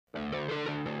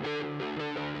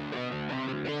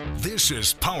This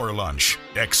is Power Lunch,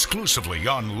 exclusively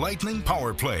on Lightning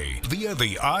Power Play via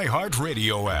the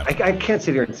iHeartRadio app. I can't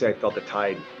sit here and say I felt the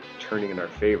tide turning in our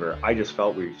favor. I just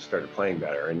felt we started playing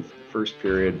better. And first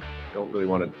period, don't really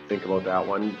want to think about that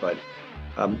one, but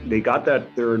they got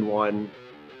that third one.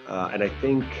 And I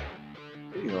think,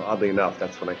 oddly enough,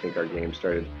 that's when I think our game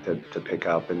started to pick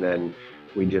up. And then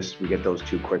we get those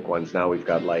two quick ones. Now we've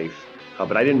got life.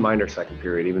 But I didn't mind our second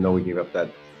period, even though we gave up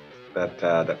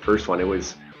that first one. It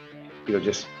was,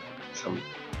 just some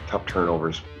tough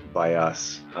turnovers by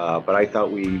us. But I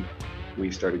thought we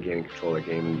started gaining control of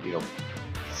the game,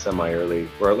 semi-early.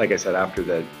 Or like I said, after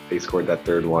that, they scored that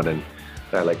third one, and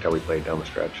I liked how we played down the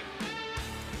stretch.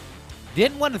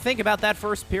 Didn't want to think about that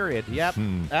first period. Yep,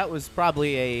 that was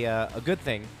probably a good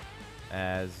thing,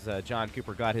 as John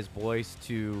Cooper got his boys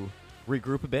to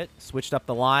regroup a bit, switched up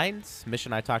the lines. Mish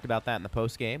and I talked about that in the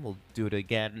postgame. We'll do it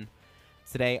again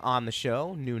today on the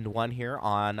show, noon to 1 here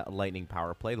on Lightning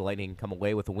Power Play. The Lightning come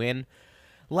away with a win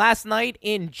last night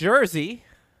in Jersey,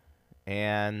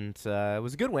 and it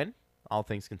was a good win, all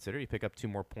things considered. You pick up 2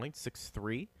 more points,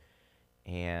 6-3,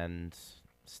 and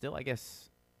still, I guess,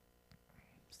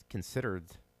 considered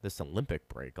this Olympic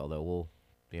break, although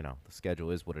the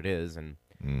schedule is what it is, and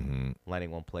Lightning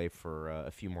won't play for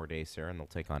a few more days here, and they'll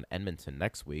take on Edmonton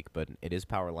next week. But it is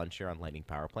Power Lunch here on Lightning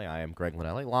Power Play. I am Greg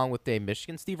Linnelli, along with Dave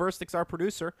Michigan. Steve Erstick's our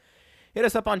producer. Hit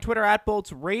us up on Twitter at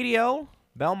Bolts Radio.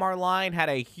 Belmar line had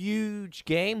a huge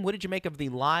game. What did you make of the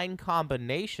line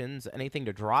combinations? Anything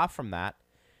to draw from that?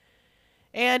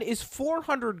 And is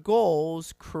 400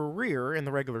 goals career in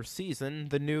the regular season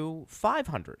the new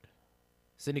 500?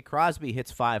 Sidney Crosby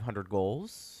hits 500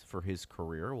 goals for his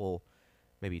career. We'll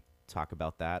maybe talk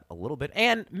about that a little bit.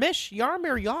 And Mish,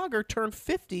 Jaromir Jagr turned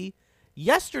 50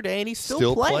 yesterday, and he's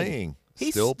still playing.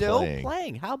 He's still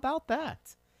playing. How about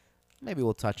that? Maybe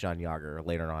we'll touch on Jagr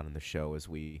later on in the show as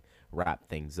we wrap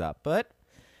things up. But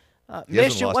he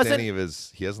hasn't lost any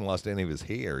of his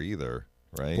hair either,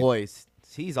 right? Boys,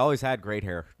 he's always had great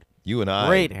hair. You and I,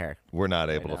 great hair. We're not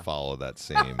able to follow that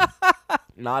same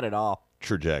not at all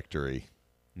trajectory.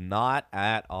 Not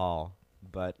at all.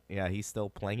 But yeah, he's still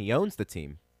playing. He owns the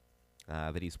team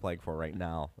that he's playing for right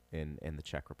now in the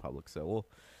Czech Republic. So we'll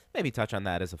maybe touch on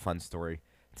that as a fun story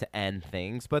to end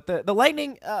things. But the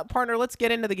Lightning, partner, let's get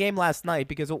into the game last night,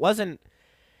 because it wasn't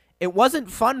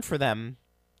fun for them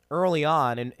early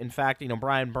on. And in fact,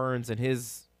 Brian Burns in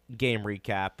his game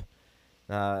recap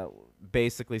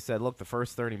basically said, look, the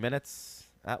first 30 minutes,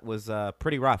 that was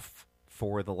pretty rough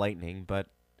for the Lightning. But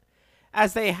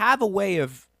as they have a way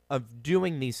of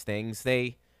doing these things,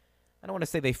 I don't want to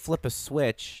say they flip a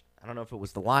switch. I don't know if it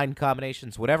was the line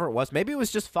combinations, whatever it was. Maybe it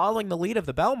was just following the lead of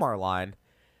the Belmar line.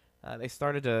 They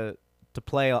started to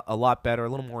play a lot better, a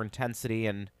little more intensity,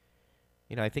 and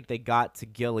I think they got to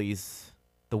Gillies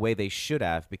the way they should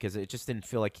have, because it just didn't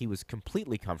feel like he was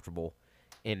completely comfortable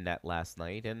in net last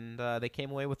night. And they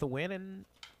came away with a win, and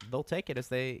they'll take it as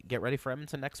they get ready for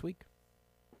Edmonton next week.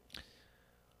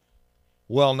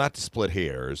 Well, not to split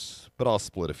hairs, but I'll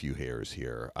split a few hairs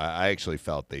here. I actually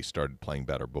felt they started playing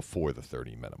better before the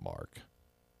 30-minute mark.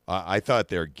 I thought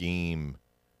their game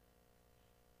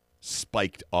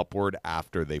spiked upward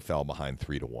after they fell behind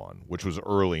 3-1, which was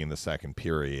early in the second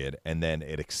period, and then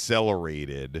it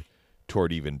accelerated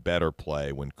toward even better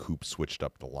play when Coop switched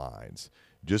up the lines.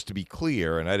 Just to be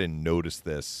clear, and I didn't notice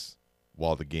this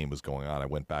while the game was going on, I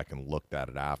went back and looked at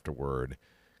it afterward,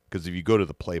 because if you go to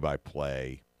the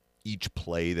play-by-play, each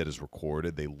play that is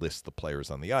recorded, they list the players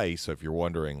on the ice. So if you're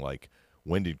wondering,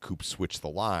 when did Coop switch the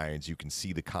lines, you can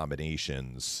see the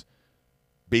combinations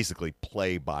basically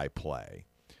play by play.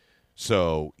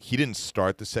 So he didn't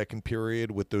start the second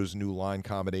period with those new line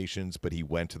combinations, but he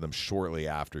went to them shortly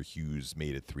after Hughes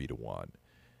made it 3-1.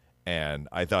 And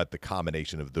I thought the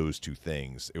combination of those two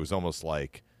things, it was almost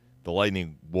like the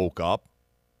Lightning woke up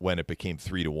when it became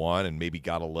 3-1 and maybe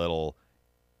got a little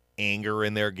anger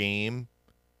in their game,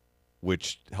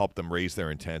 which helped them raise their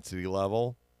intensity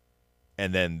level.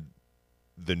 And then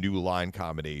the new line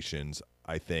combinations,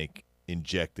 I think,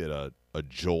 injected a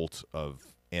jolt of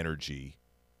energy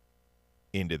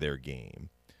into their game.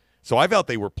 So I felt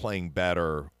they were playing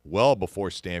better well before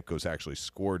Stamkos actually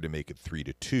scored to make it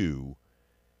 3-2.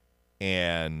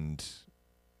 And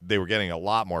they were getting a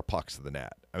lot more pucks to the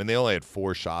net. I mean, they only had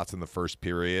 4 shots in the first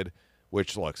period,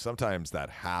 which, look, sometimes that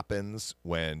happens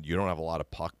when you don't have a lot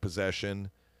of puck possession,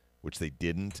 which they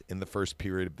didn't in the first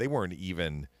period. They weren't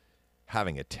even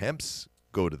having attempts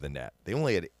go to the net. They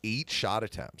only had 8 shot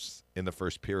attempts in the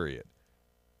first period.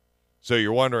 So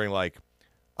you're wondering,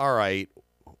 all right,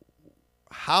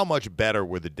 how much better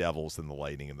were the Devils than the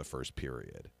Lightning in the first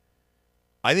period?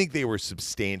 I think they were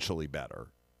substantially better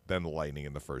than the Lightning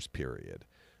in the first period.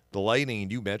 The Lightning,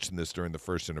 and you mentioned this during the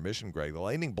first intermission, Greg, the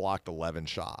Lightning blocked 11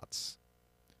 shots.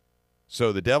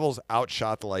 So the Devils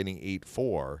outshot the Lightning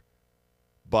 8-4,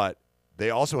 but they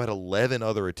also had 11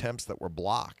 other attempts that were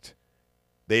blocked.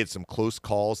 They had some close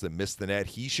calls that missed the net.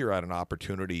 Hischier had an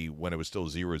opportunity when it was still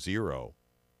 0-0,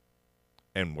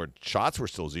 and when shots were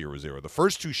still 0-0. The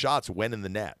first two shots went in the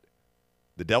net.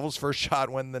 The Devils' first shot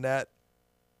went in the net,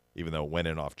 even though it went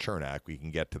in off Chernak. We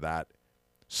can get to that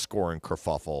scoring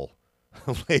kerfuffle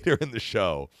later in the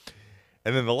show.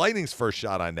 And then the Lightning's first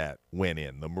shot on net went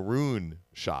in, the maroon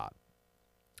shot.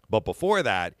 But before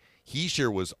that,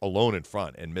 Hischier was alone in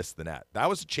front and missed the net. That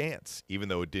was a chance, even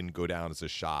though it didn't go down as a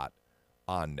shot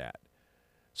on net.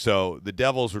 So the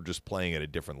Devils were just playing at a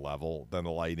different level than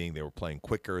the Lightning. They were playing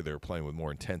quicker. They were playing with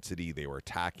more intensity. They were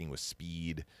attacking with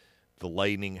speed. The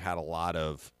Lightning had a lot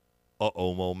of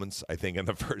uh-oh moments, I think, in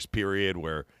the first period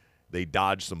where they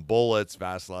dodged some bullets.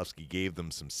 Vasilevsky gave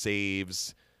them some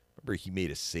saves. Remember, he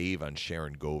made a save on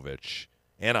Sharon Govich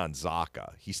and on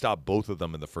Zacha. He stopped both of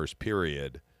them in the first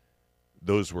period.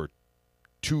 Those were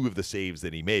two of the saves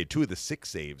that he made, two of the 6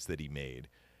 saves that he made.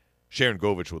 Sharon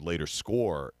Govich would later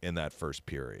score in that first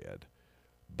period.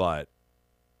 But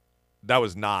that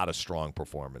was not a strong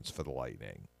performance for the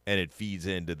Lightning. And it feeds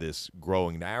into this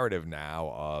growing narrative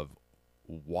now of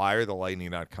why are the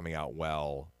Lightning not coming out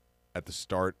well at the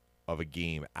start of a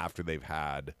game after they've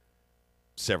had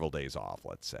several days off,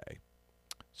 let's say.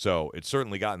 So it's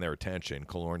certainly gotten their attention.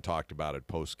 Killorn talked about it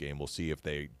post-game. We'll see if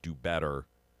they do better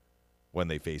when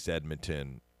they face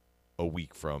Edmonton a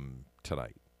week from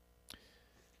tonight.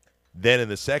 Then in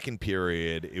the second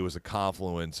period, it was a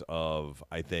confluence of,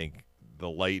 I think, the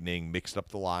Lightning mixed up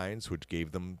the lines, which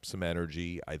gave them some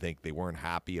energy. I think they weren't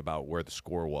happy about where the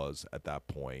score was at that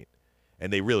point.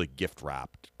 And they really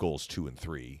gift-wrapped goals 2 and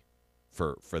 3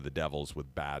 for the Devils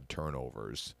with bad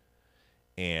turnovers.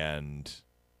 And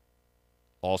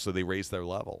also they raised their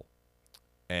level.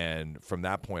 And from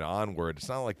that point onward, it's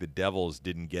not like the Devils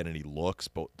didn't get any looks,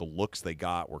 but the looks they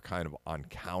got were kind of on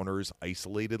counters,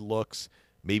 isolated looks,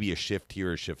 maybe a shift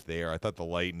here, a shift there. I thought the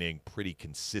Lightning pretty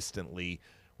consistently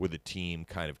were the team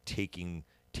kind of taking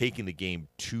the game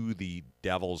to the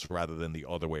Devils rather than the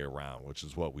other way around, which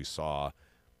is what we saw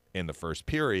in the first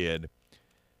period.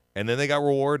 And then they got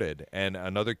rewarded. And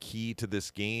another key to this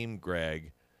game,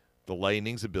 Greg, the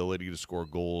Lightning's ability to score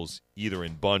goals either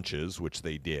in bunches, which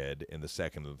they did in the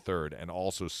second and the third, and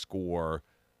also score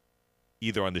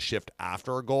either on the shift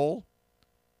after a goal,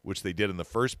 which they did in the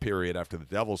first period after the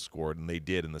Devils scored, and they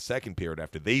did in the second period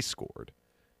after they scored.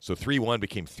 So 3-1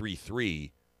 became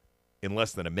 3-3 in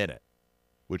less than a minute,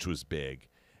 which was big.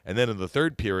 And then in the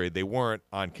third period, they weren't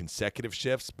on consecutive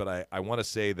shifts, but I want to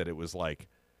say that it was like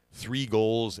 3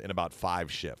 goals in about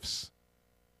 5 shifts.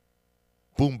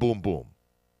 Boom, boom, boom.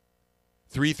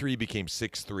 3-3 became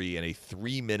 6-3 in a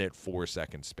 3-minute,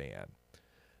 4-second span.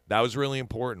 That was really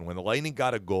important. When the Lightning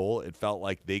got a goal, it felt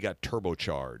like they got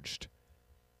turbocharged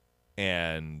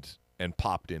and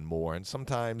popped in more. And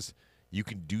sometimes you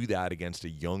can do that against a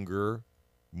younger,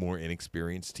 more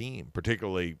inexperienced team,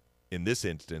 particularly in this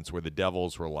instance where the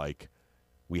Devils were like,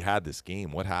 we had this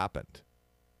game. What happened?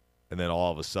 And then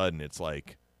all of a sudden it's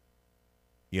like,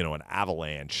 you know, an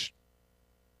avalanche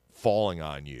falling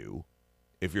on you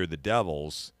if you're the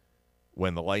Devils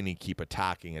when the Lightning keep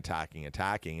attacking,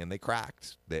 and they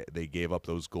cracked. They gave up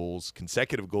those goals,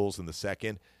 consecutive goals in the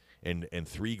second and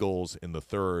 3 goals in the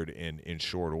third in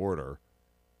short order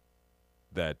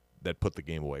that put the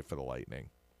game away for the Lightning.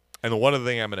 And the one other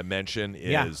thing I'm going to mention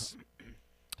is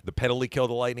the penalty kill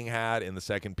the Lightning had in the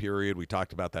second period. We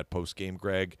talked about that post-game,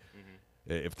 Greg.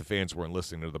 Mm-hmm. If the fans weren't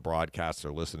listening to the broadcast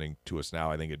or listening to us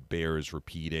now, I think it bears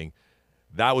repeating.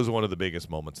 That was one of the biggest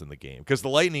moments in the game because the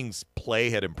Lightning's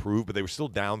play had improved, but they were still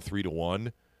down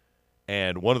 3-1.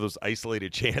 And one of those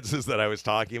isolated chances that I was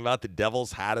talking about, the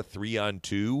Devils had a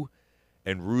 3-on-2,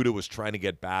 and Ruda was trying to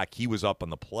get back. He was up on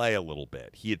the play a little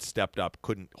bit. He had stepped up,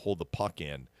 couldn't hold the puck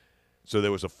in. So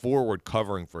there was a forward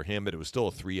covering for him, but it was still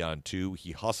a 3-on-2.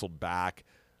 He hustled back,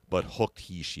 but hooked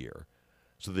Hischier.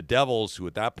 So the Devils, who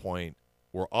at that point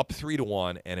were up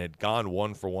 3-1 and had gone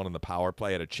 1-for-1 on the power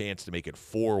play, had a chance to make it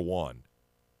 4-1.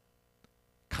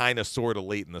 Kind of sort of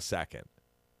late in the second.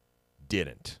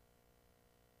 Didn't.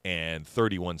 And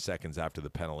 31 seconds after the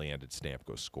penalty ended,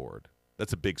 Stamkos scored.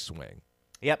 That's a big swing.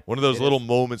 Yep. One of those little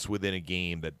moments within a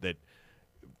game that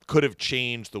could have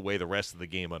changed the way the rest of the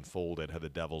game unfolded had the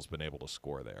Devils been able to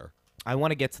score there. I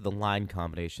want to get to the line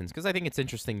combinations because I think it's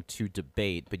interesting to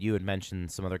debate. But you had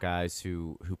mentioned some other guys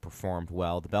who performed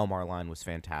well. The Belmar line was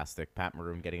fantastic. Pat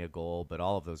Maroon getting a goal, but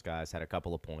all of those guys had a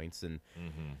couple of points. And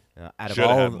out of Should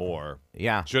have all, had more.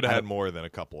 Yeah, Should have had more than a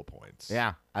couple of points.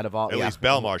 Yeah, out of all, At least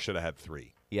Belmar should have had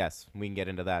 3. Yes, we can get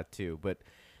into that too. But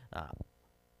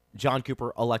John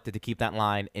Cooper elected to keep that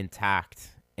line intact,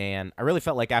 and I really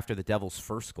felt like after the Devils'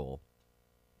 first goal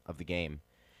of the game,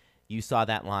 you saw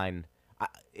that line.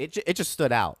 It just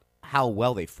stood out how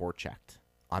well they forechecked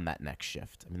on that next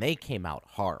shift. I mean, they came out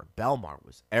hard. Belmar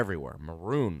was everywhere.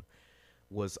 Maroon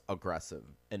was aggressive,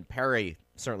 and Perry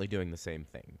certainly doing the same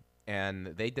thing. And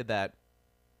they did that,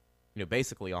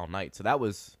 basically all night. So that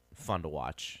was fun to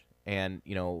watch. And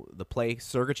the play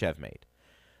Sergachev made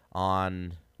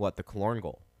on the Killorn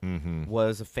goal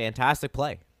was a fantastic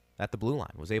play at the blue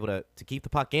line. Was able to keep the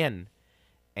puck in,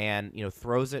 and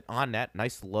throws it on net.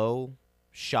 Nice low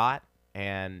shot.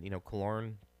 And,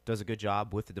 Killorn does a good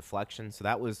job with the deflection. So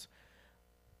that was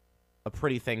a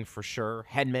pretty thing for sure.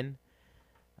 Hedman,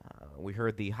 we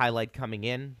heard the highlight coming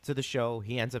in to the show.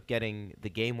 He ends up getting the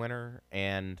game winner,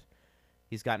 and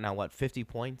he's got now, 50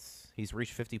 points? He's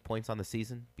reached 50 points on the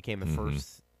season. Became the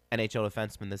first NHL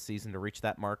defenseman this season to reach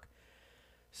that mark.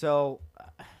 So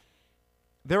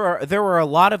there were a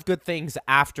lot of good things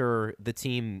after the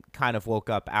team kind of woke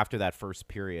up after that first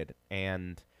period.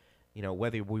 And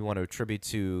whether we want to attribute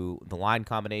to the line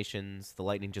combinations, the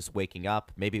Lightning just waking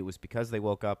up, maybe it was because they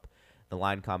woke up, the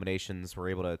line combinations were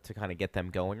able to kind of get them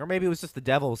going, or maybe it was just the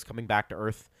Devils coming back to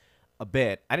earth a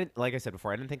bit. Like I said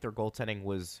before, I didn't think their goaltending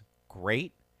was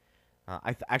great.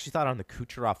 I actually thought on the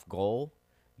Kucherov goal,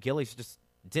 Gillies just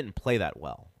didn't play that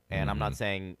well. And I'm not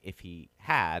saying if he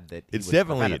had that he it's would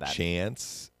definitely a that.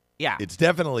 chance. Yeah. It's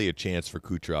definitely a chance for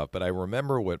Kucherov, but I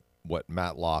remember what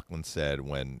Matt Laughlin said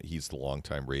when he's the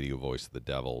longtime radio voice of the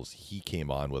Devils. He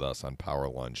came on with us on Power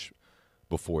Lunch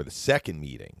before the second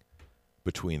meeting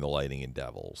between the Lightning and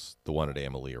Devils, the one at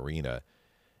Amalie Arena.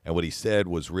 And what he said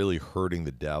was really hurting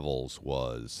the Devils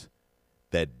was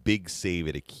that big save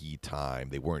at a key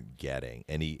time they weren't getting.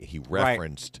 And he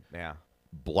referenced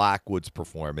Blackwood's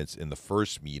performance in the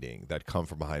first meeting, that come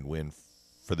from behind win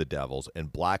for the Devils,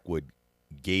 and Blackwood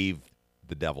gave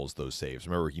the Devils those saves.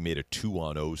 Remember, he made a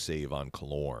 2-on-0 save on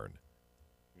Killorn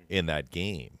in that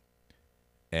game.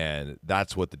 And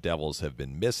that's what the Devils have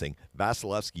been missing.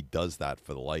 Vasilevsky does that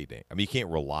for the Lightning. I mean, you can't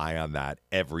rely on that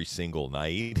every single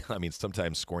night. I mean,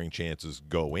 sometimes scoring chances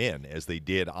go in, as they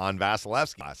did on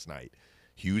Vasilevsky last night.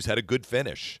 Hughes had a good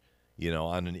finish,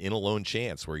 on an in-alone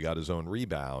chance where he got his own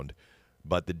rebound.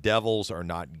 But the Devils are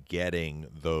not getting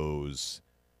those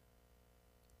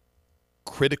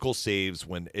critical saves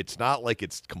when it's not like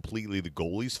it's completely the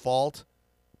goalie's fault,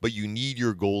 but you need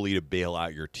your goalie to bail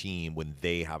out your team when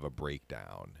they have a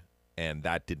breakdown. And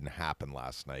that didn't happen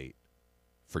last night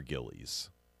for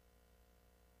Gillies.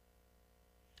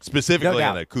 Specifically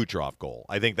on the Kucherov goal.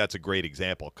 I think that's a great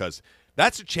example because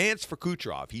that's a chance for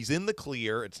Kucherov. He's in the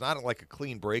clear. It's not like a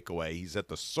clean breakaway. He's at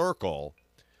the circle.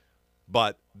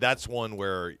 But that's one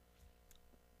where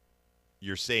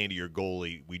you're saying to your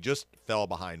goalie, we just fell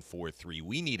behind 4-3.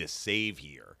 We need a save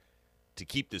here to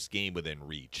keep this game within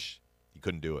reach. He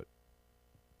couldn't do it.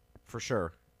 For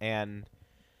sure. And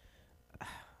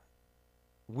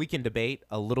we can debate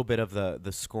a little bit of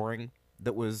the scoring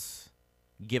that was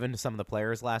given to some of the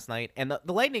players last night. And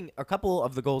the Lightning, a couple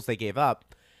of the goals they gave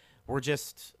up were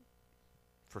just,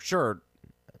 for sure,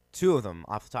 2 of them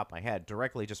off the top of my head,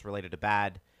 directly just related to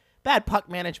bad puck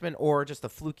management or just a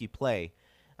fluky play.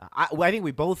 I think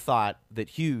we both thought that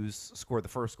Hughes scored the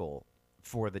first goal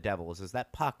for the Devils. As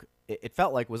that puck, it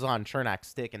felt like was on Chernak's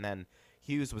stick, and then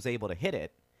Hughes was able to hit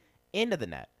it into the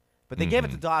net. But they gave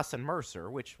it to Dawson Mercer,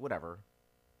 which, whatever.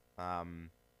 I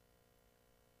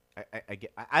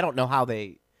don't know how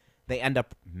they end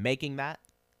up making that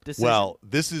decision. Well,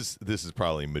 this is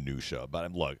probably minutia,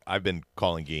 but look, I've been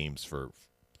calling games for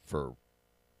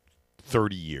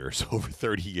 30 years, over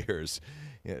 30 years,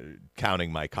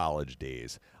 counting my college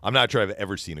days. I'm not sure I've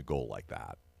ever seen a goal like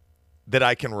that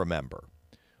I can remember,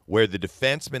 where the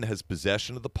defenseman has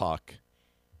possession of the puck,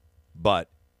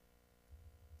 but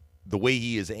the way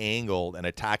he is angled, an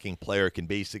attacking player can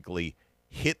basically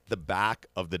hit the back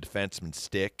of the defenseman's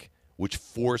stick, which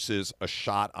forces a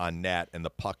shot on net, and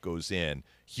the puck goes in.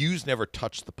 Hughes never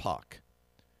touched the puck,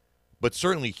 but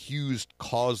certainly Hughes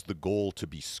caused the goal to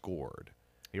be scored.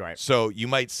 You're right. So you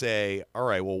might say, all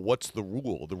right, well, what's the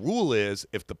rule? The rule is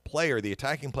if the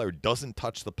attacking player doesn't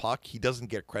touch the puck, he doesn't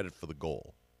get credit for the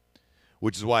goal,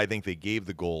 which is why I think they gave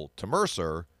the goal to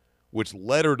Mercer, which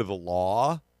letter to the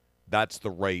law, that's the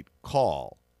right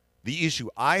call. The issue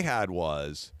I had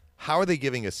was, how are they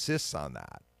giving assists on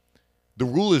that? The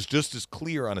rule is just as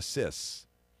clear on assists.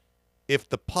 If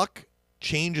the puck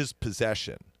changes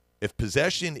possession, if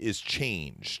possession is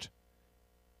changed,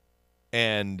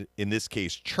 and in this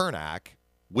case, Cernak,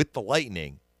 with the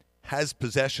Lightning, has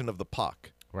possession of the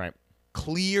puck. Right.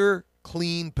 Clear,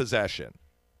 clean possession.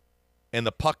 And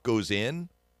the puck goes in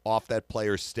off that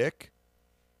player's stick.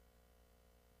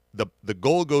 The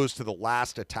goal goes to the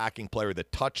last attacking player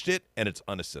that touched it, and it's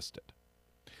unassisted.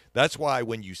 That's why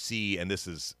when you see, and this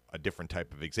is a different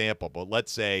type of example, but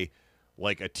let's say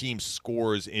like a team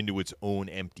scores into its own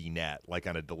empty net, like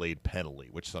on a delayed penalty,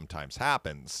 which sometimes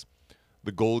happens,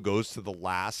 the goal goes to the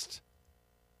last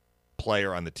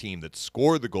player on the team that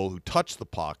scored the goal who touched the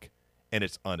puck, and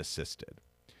it's unassisted.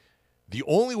 The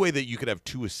only way that you could have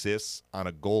 2 assists on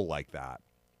a goal like that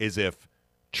is if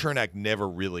Cernak never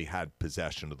really had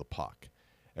possession of the puck.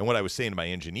 And what I was saying to my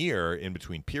engineer in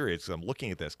between periods, because I'm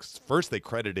looking at this, because first they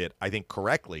credited, I think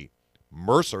correctly,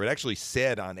 Mercer. It actually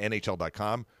said on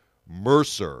NHL.com,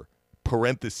 Mercer,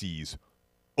 parentheses,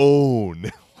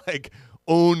 own, like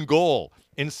own goal.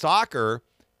 In soccer,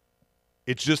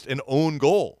 it's just an own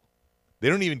goal. They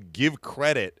don't even give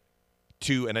credit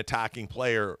to an attacking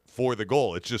player for the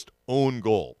goal. It's just own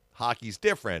goal. Hockey's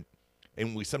different,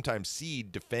 and we sometimes see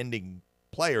defending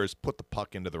players put the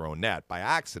puck into their own net by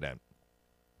accident.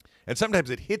 And sometimes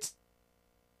it hits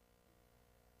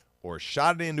or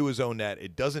shot it into his own net.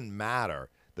 It doesn't matter.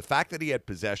 The fact that he had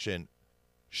possession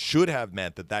should have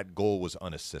meant that that goal was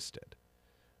unassisted.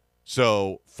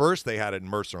 So first they had it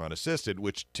Mercer unassisted,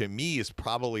 which to me is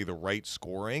probably the right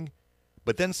scoring.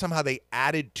 But then somehow they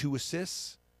added 2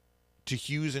 assists to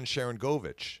Hughes and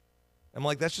Sharangovich. I'm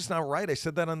like, that's just not right. I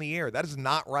said that on the air. That is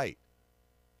not right.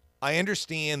 I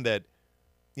understand that,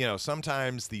 you know,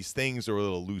 sometimes these things are a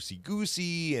little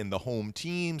loosey-goosey, and the home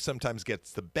team sometimes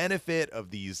gets the benefit of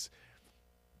these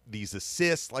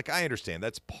assists. Like, I understand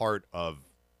that's part of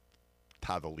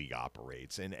how the league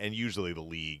operates, and usually the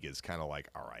league is kind of like,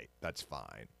 all right, that's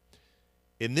fine.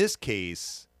 In this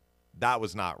case, that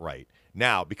was not right.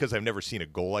 Now, because I've never seen a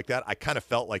goal like that, I kind of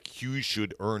felt like Hughes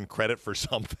should earn credit for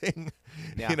something.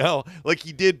 Yeah. You know, like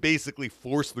he did basically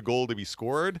force the goal to be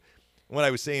scored. When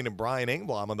I was saying to Brian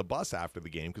Engblom on the bus after the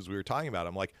game, because we were talking about it,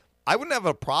 I'm like, I wouldn't have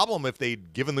a problem if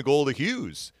they'd given the goal to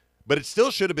Hughes, but it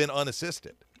still should have been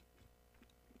unassisted.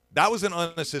 That was an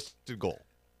unassisted goal.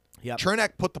 Yep.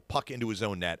 Cernak put the puck into his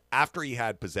own net after he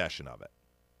had possession of it.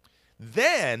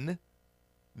 Then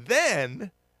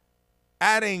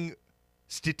adding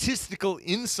statistical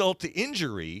insult to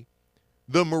injury,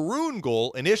 the Maroon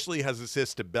goal initially has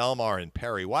assists to Bellemare and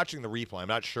Perry. Watching the replay, I'm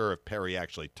not sure if Perry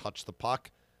actually touched the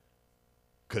puck,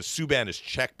 because Subban is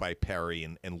checked by Perry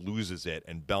and loses it,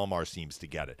 and Bellemare seems to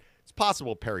get it. It's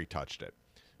possible Perry touched it.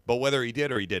 But whether he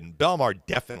did or he didn't, Bellemare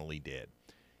definitely did.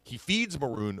 He feeds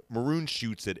Maroon. Maroon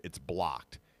shoots it. It's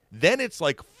blocked. Then it's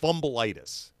like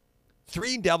fumbleitis.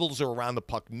 3 Devils are around the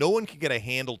puck. No one can get a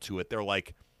handle to it. They're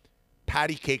like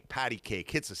patty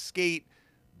cake. Hits a skate,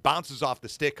 bounces off the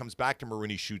stick, comes back to Maroon.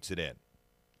 He shoots it in.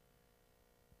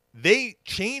 They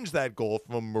changed that goal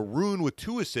from Maroon with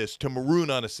 2 assists to Maroon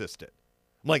unassisted.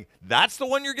 I'm like, that's the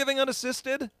one you're giving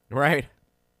unassisted? Right.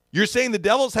 You're saying the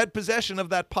Devils had possession of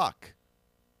that puck.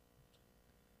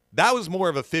 That was more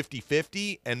of a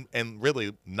 50-50 and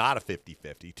really not a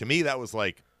 50-50. To me, that was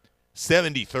like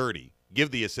 70-30.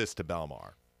 Give the assist to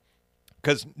Bellemare.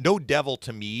 Because no Devil,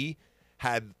 to me,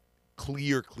 had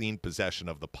clean possession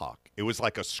of the puck. It was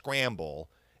like a scramble,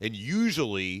 and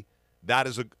usually that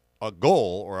is a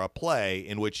goal or a play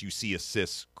in which you see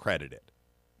assists credited.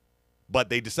 But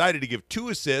they decided to give 2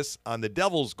 assists on the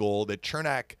Devils' goal that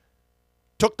Cernak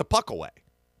took the puck away.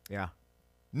 Yeah.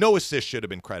 No assist should have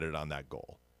been credited on that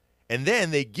goal. And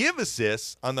then they give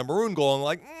assists on the Maroon goal and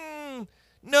like,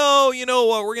 no, you know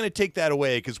what? We're going to take that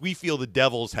away because we feel the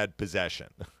Devils had possession.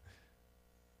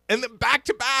 And then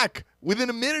back-to-back, within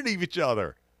a minute of each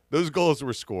other, those goals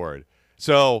were scored.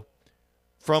 So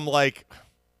from like,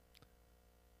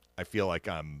 I feel like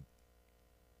I'm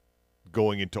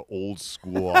going into old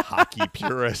school hockey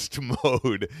purist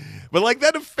mode. But like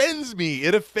that offends me.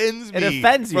 It offends me. It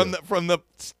offends you. From the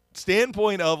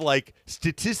standpoint of like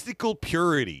statistical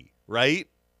purity, right?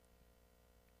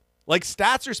 Like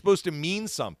stats are supposed to mean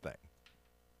something.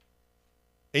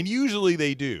 And usually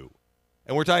they do.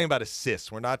 And we're talking about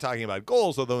assists. We're not talking about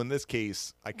goals, although in this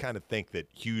case, I kind of think that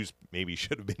Hughes maybe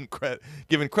should have been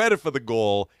given credit for the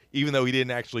goal, even though he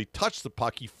didn't actually touch the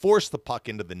puck. He forced the puck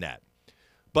into the net.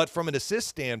 But from an assist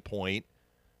standpoint,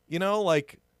 you know,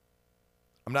 like,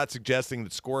 I'm not suggesting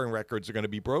that scoring records are going to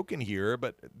be broken here,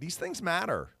 but these things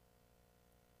matter.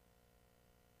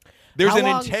 There's How an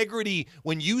long- integrity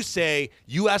when you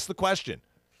ask the question,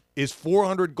 is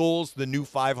 400 goals the new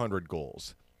 500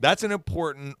 goals? That's an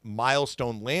important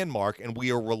milestone landmark, and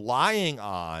we are relying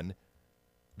on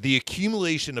the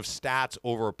accumulation of stats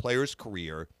over a player's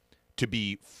career to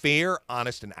be fair,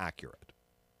 honest, and accurate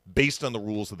based on the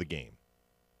rules of the game.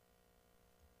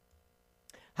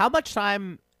 How much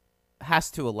time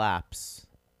has to elapse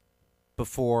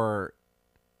before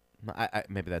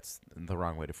maybe that's the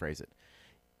wrong way to phrase it.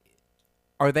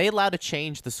 Are they allowed to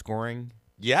change the scoring?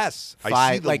 Yes, I see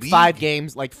Five, the like league. 5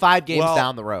 games, Well,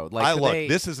 down the road. Like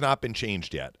this has not been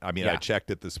changed yet. I mean, Yeah. I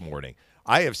checked it this morning.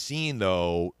 I have seen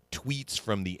though tweets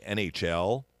from the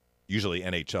NHL, usually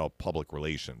NHL Public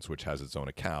Relations, which has its own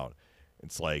account.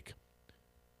 It's like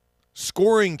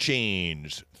scoring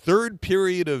change, third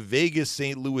period of Vegas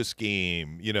St. Louis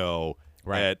game,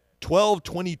 Right. at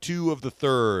 12:22 of the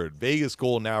third. Vegas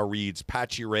goal now reads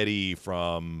Pacioretty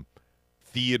from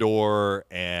Theodore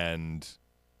and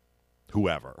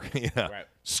whoever. Right.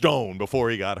 Stone before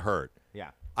he got hurt.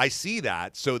 Yeah. I see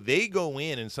that. So they go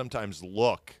in and sometimes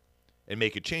look and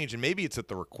make a change. And maybe it's at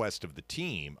the request of the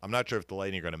team. I'm not sure if the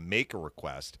Lightning are going to make a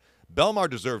request. Belmar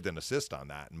deserved an assist on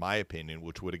that, in my opinion,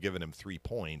 which would have given him 3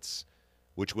 points,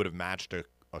 which would have matched a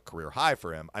career high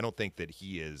for him. I don't think that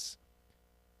he is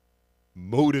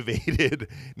motivated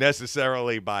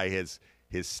necessarily by his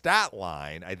stat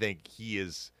line. I think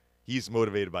he's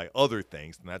motivated by other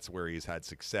things, and that's where he's had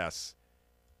success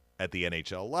at the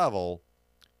NHL level.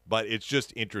 But it's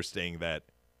just interesting that,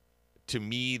 to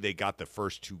me, they got the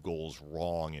first 2 goals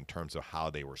wrong in terms of how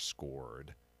they were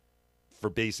scored for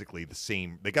basically the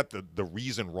same. They got the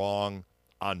reason wrong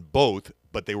on both,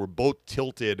 but they were both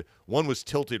tilted. One was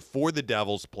tilted for the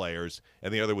Devils players,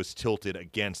 and the other was tilted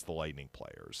against the Lightning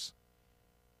players.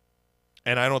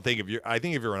 And I think if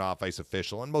you're an off-ice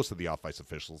official, and most of the off-ice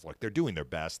officials, like, they're doing their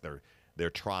best. They're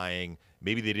trying.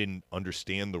 Maybe they didn't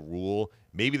understand the rule.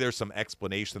 Maybe there's some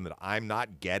explanation that I'm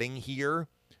not getting here,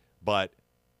 but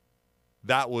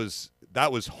that was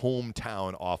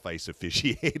hometown off-ice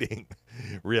officiating,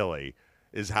 really,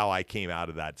 is how I came out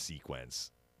of that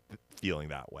sequence, feeling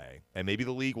that way. And maybe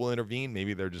the league will intervene.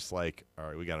 Maybe they're just like, all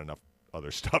right, we got enough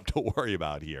other stuff to worry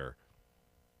about here.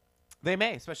 They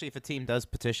may, especially if a team does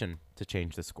petition to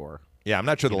change the score. Yeah, I'm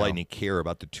not sure the Lightning care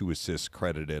about the 2 assists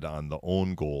credited on the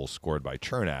own goal scored by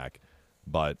Chernak,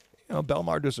 but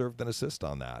Belmar deserved an assist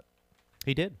on that.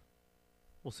 He did.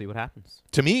 We'll see what happens.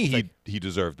 To me, he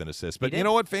deserved an assist. But you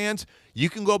know what, fans? You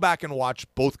can go back and watch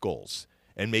both goals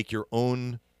and make your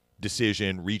own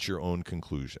decision, reach your own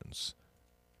conclusions.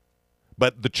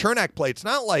 But the Chernak play, it's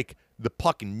not like the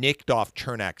puck nicked off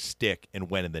Chernak's stick and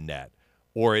went in the net,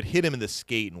 or it hit him in the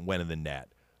skate and went in the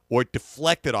net, or it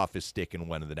deflected off his stick and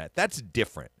went in the net. That's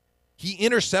different. He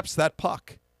intercepts that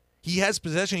puck. He has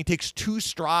possession. He takes 2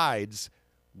 strides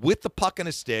with the puck on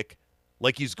his stick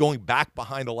like he's going back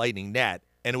behind the Lightning net,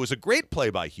 and it was a great play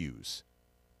by Hughes.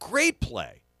 Great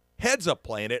play. Heads-up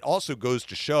play, and it also goes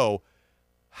to show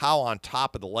how on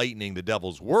top of the Lightning the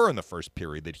Devils were in the first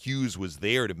period, that Hughes was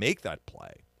there to make that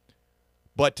play.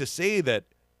 But to say that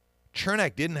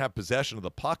Chernak didn't have possession of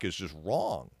the puck is just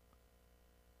wrong.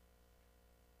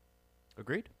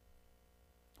 Agreed.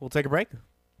 We'll take a break. If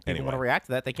Anyway. you want to react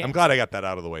to that, they can. I'm glad I got that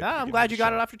out of the way. I'm glad you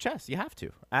got it off your chest. You have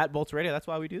to. At Bolts Radio, that's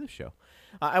why we do this show.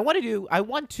 I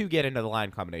want to get into the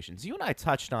line combinations. You and I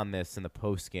touched on this in the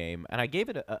post game, and I gave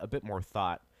it a bit more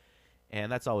thought,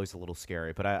 and that's always a little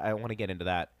scary. But I want to get into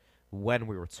that when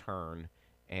we return,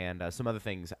 and some other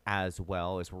things as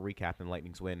well as we're recapping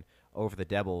Lightning's win over the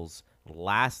Devils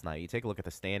last night. You take a look at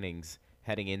the standings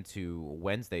heading into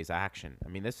Wednesday's action. I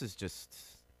mean, this is just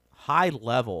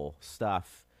high-level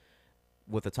stuff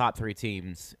with the top 3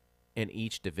 teams in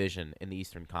each division in the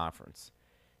Eastern Conference.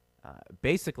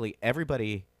 Basically,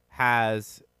 everybody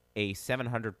has a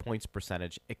 700 points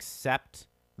percentage except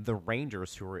the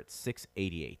Rangers, who are at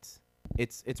 688.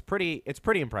 It's pretty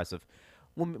impressive.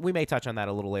 We may touch on that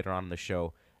a little later on in the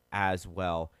show as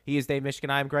well. He is Dave Mishkin.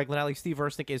 I'm Greg Linnelli. Steve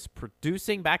Versnick is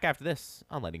producing. Back after this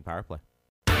on Lightning Power Play.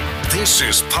 This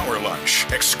is Power Lunch,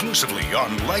 exclusively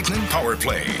on Lightning Power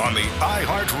Play on the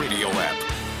iHeartRadio app.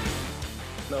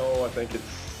 No, I think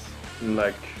it's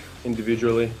like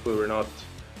individually we were not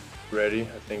ready.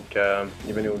 I think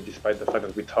even despite the fact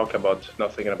that we talk about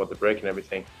not thinking about the break and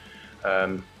everything,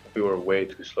 we were way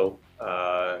too slow.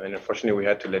 And unfortunately, we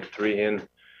had to let 3 in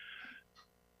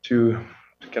to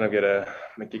kind of get a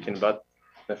kick in butt.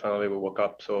 And finally, we woke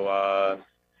up. So I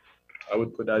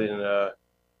would put that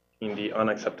in the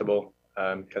unacceptable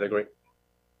category.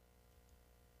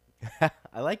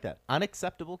 I like that.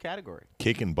 Unacceptable category.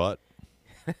 Kicking butt.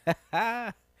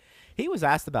 He was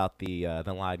asked about the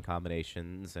line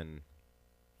combinations, and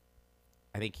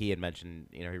I think he had mentioned,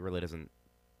 he really doesn't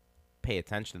pay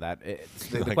attention to that.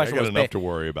 The question I got was enough to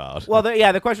worry about. Well,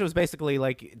 the question was basically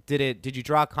like, did you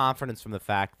draw confidence from the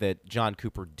fact that John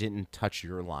Cooper didn't touch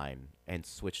your line and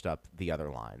switched up the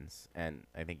other lines? And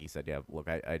I think he said, yeah, look,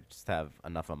 I just have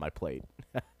enough on my plate,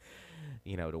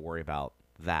 to worry about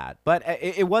that. But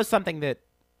it was something that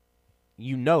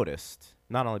you noticed,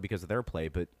 not only because of their play,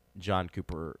 but John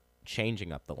Cooper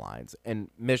changing up the lines.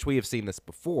 And Mish, we have seen this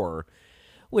before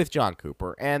with John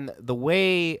Cooper, and the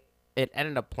way it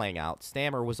ended up playing out,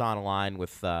 Stammer was on a line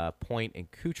with Point and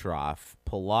Kucherov.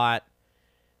 Palat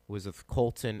was with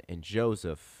Colton and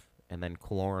Joseph, and then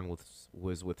Killorn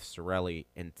was with Cirelli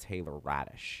and Taylor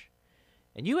Radish.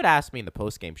 And you had asked me in the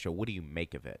postgame show, what do you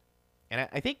make of it? And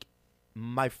I think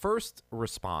my first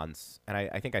response, and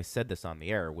I think I said this on the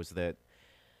air, was that,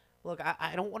 look,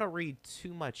 I don't want to read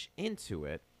too much into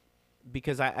it,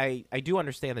 because I do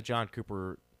understand that John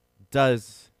Cooper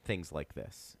does things like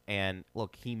this. And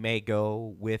look, he may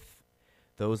go with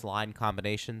those line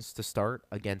combinations to start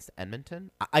against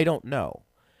Edmonton. I don't know.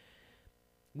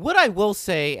 What I will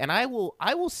say, and I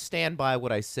will stand by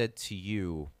what I said to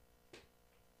you.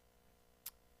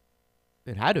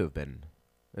 It had to have been.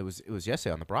 It was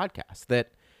yesterday on the broadcast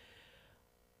that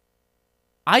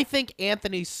I think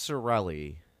Anthony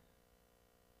Cirelli,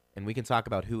 and we can talk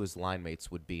about who his line mates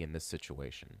would be in this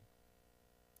situation,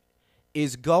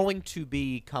 is going to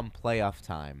be, come playoff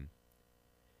time,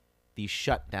 the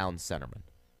shutdown centerman.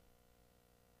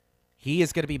 He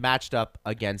is going to be matched up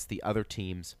against the other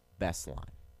team's best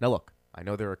line. Now, look, I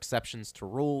know there are exceptions to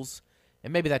rules,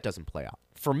 and maybe that doesn't play out.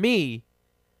 For me,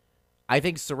 I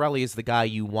think Cirelli is the guy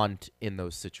you want in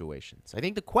those situations. I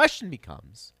think the question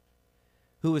becomes,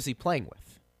 who is he playing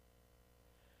with?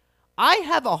 I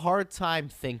have a hard time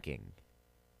thinking,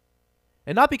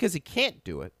 and not because he can't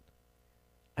do it,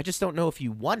 I just don't know if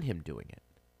you want him doing it.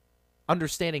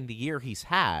 Understanding the year he's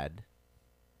had,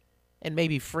 and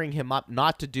maybe freeing him up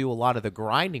not to do a lot of the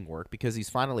grinding work because he's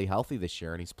finally healthy this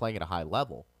year and he's playing at a high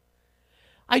level.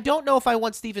 I don't know if I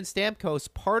want Steven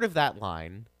Stamkos part of that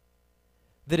line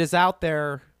that is out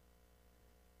there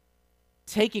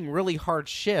taking really hard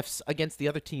shifts against the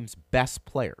other team's best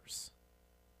players.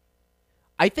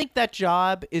 I think that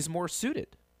job is more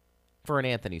suited for an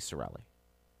Anthony Cirelli.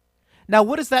 Now,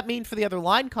 what does that mean for the other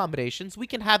line combinations? We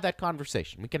can have that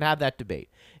conversation. We can have that debate.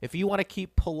 If you want to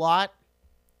keep Palat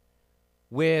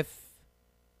with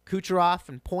Kucherov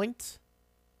and Point,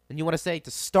 and you want to say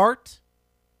to start,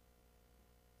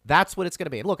 that's what it's going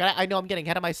to be. And look, I know I'm getting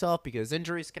ahead of myself because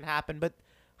injuries can happen, but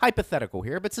hypothetical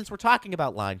here. But since we're talking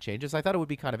about line changes, I thought it would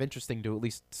be kind of interesting to at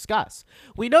least discuss.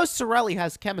 We know Cirelli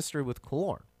has chemistry with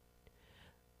Killorn.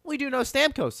 We do know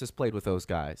Stamkos has played with those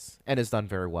guys and has done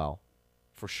very well,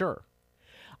 for sure.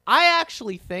 I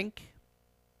actually think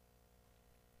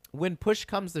when push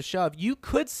comes to shove, you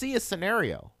could see a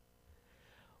scenario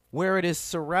where it is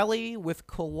Cirelli with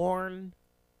Killorn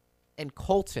and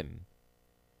Colton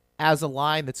as a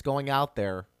line that's going out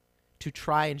there to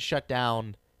try and shut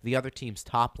down the other team's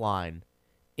top line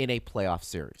in a playoff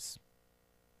series.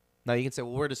 Now, you can say,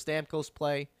 well, where does Stamkos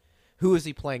play? Who is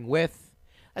he playing with?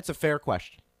 That's a fair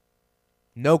question.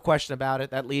 No question about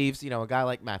it. That leaves, a guy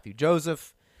like Matthew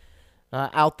Joseph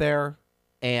out there.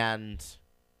 And,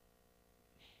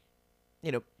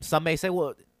 some may say,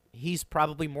 well, he's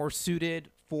probably more suited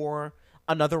for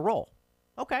another role.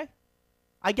 Okay.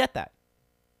 I get that.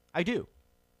 I do.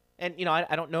 And,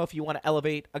 I don't know if you want to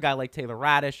elevate a guy like Taylor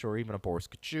Radish or even a Boris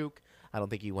Kachuk. I don't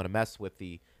think you want to mess with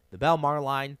the Belmar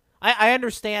line. I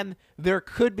understand there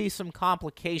could be some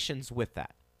complications with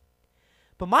that.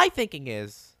 But my thinking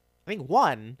is, I think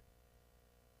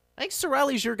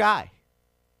Cirelli's your guy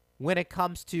when it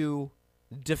comes to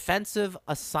defensive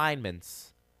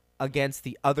assignments against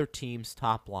the other team's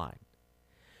top line.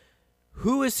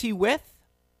 Who is he with?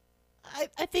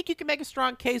 I think you can make a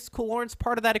strong case Killorn's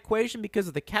part of that equation because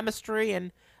of the chemistry,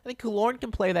 and I think Killorn can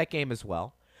play that game as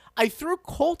well. I threw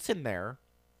Colton there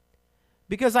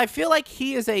because I feel like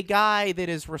he is a guy that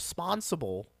is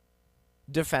responsible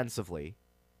defensively,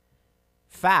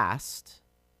 fast,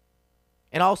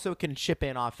 and also can chip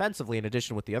in offensively in addition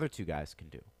to what the other two guys can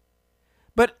do.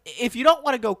 But if you don't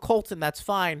want to go Colton, that's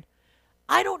fine.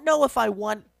 I don't know if I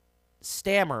want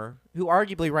Stammer, who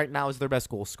arguably right now is their best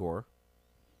goal scorer,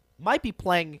 might be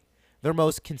playing their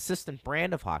most consistent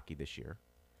brand of hockey this year.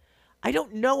 I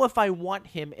don't know if I want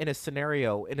him in a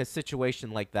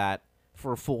situation like that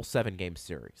for a full 7-game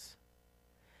series.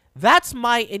 That's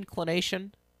my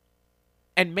inclination.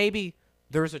 And maybe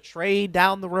there's a trade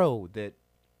down the road that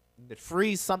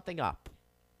frees something up.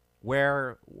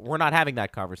 where we're not having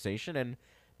that conversation, and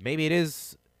maybe it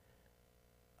is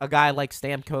a guy like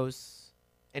Stamkos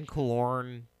and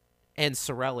Killorn and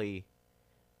Cirelli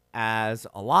as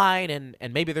a line,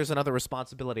 and maybe there's another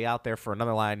responsibility out there for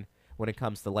another line when it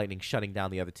comes to Lightning shutting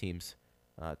down the other team's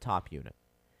top unit.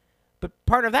 But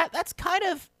part of that's kind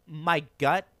of my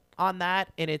gut on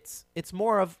that, and it's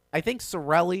more of, I think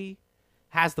Cirelli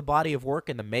has the body of work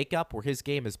and the makeup where his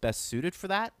game is best suited for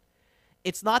that.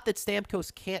 It's not that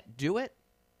Stamkos can't do it.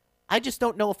 I just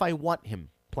don't know if I want him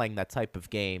playing that type of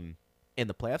game in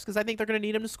the playoffs because I think they're going to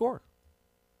need him to score.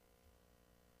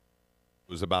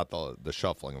 It was about the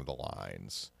shuffling of the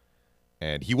lines.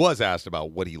 And he was asked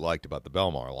about what he liked about the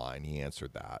Bellemare line. He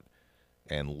answered that.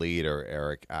 And later,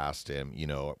 Eric asked him,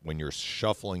 when you're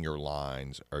shuffling your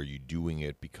lines, are you doing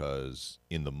it because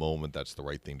in the moment that's the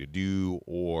right thing to do?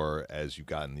 Or as you've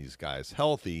gotten these guys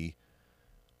healthy,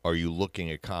 are you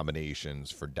looking at combinations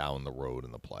for down the road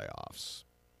in the playoffs?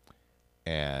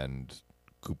 And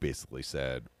Coop basically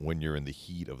said, when you're in the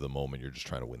heat of the moment, you're just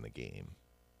trying to win the game,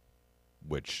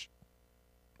 which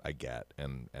I get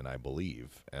and I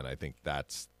believe. And I think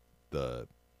that's the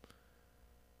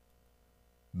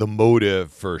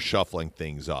motive for shuffling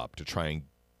things up, to try and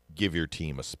give your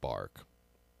team a spark.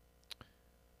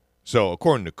 So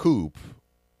according to Coop,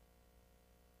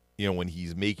 when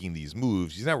he's making these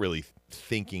moves, he's not really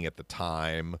thinking at the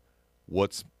time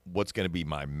what's going to be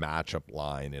my matchup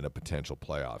line in a potential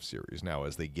playoff series. Now,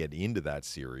 as they get into that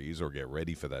series or get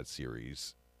ready for that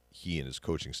series, he and his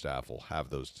coaching staff will have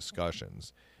those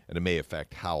discussions, and it may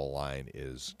affect how a line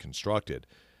is constructed.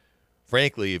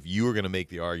 Frankly, if you were going to make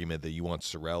the argument that you want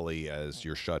Cirelli as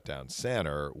your shutdown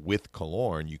center with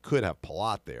Killorn, you could have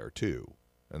Palat there too.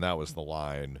 And that was the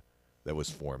line that was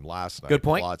formed last night. Good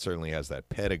point. Palat certainly has that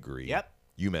pedigree. Yep.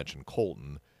 You mentioned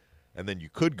Colton. And then you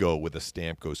could go with a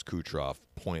Stamkos-Kucherov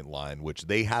point line, which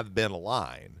they have been a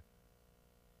line.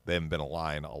 They haven't been a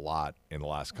line a lot in the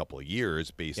last couple of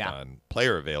years based on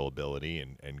player availability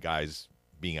and guys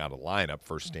being out of lineup,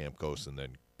 first Stamkos and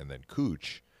then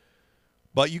Kuch.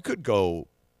 But you could go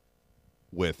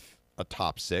with a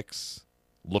top six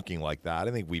looking like that.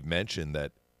 I think we've mentioned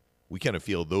that we kind of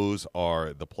feel those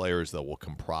are the players that will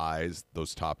comprise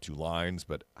those top two lines,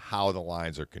 but how the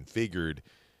lines are configured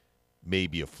may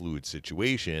be a fluid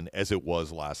situation, as it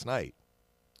was last night.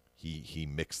 He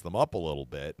mixed them up a little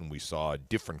bit, and we saw a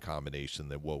different combination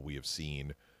than what we have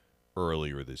seen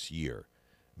earlier this year.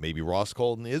 Maybe Ross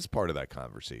Colton is part of that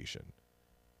conversation,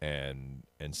 and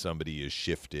somebody is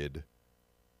shifted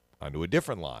onto a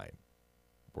different line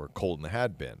where Colton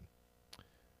had been.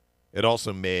 It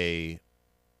also may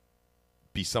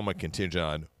be somewhat contingent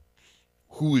on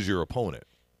who is your opponent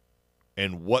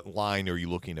and what line are you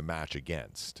looking to match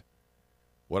against.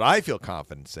 What I feel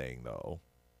confident saying, though,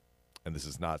 and this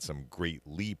is not some great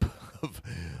leap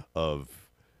of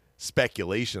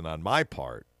speculation on my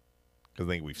part, because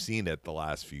I think we've seen it the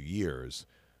last few years,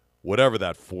 whatever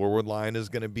that forward line is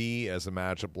going to be as a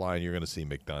matchup line, you're going to see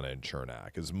McDonough and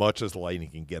Chernak. As much as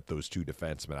Lightning can get those two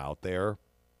defensemen out there,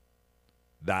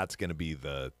 that's going to be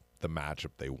the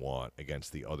matchup they want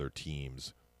against the other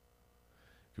teams.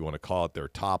 If you want to call it their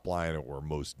top line or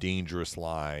most dangerous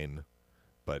line.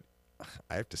 But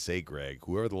I have to say, Greg,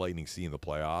 whoever the Lightning see in the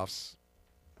playoffs,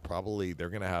 probably they're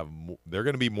going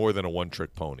to be more than a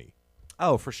one-trick pony.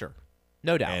 Oh, for sure.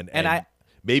 No doubt. And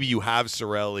maybe you have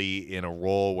Cirelli in a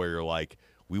role where you're like,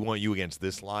 we want you against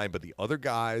this line, but the other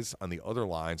guys on the other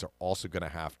lines are also going to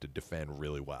have to defend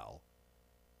really well.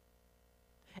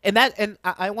 And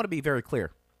I want to be very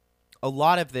clear. A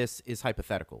lot of this is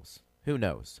hypotheticals. Who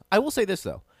knows? I will say this,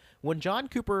 though. When John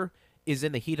Cooper is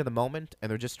in the heat of the moment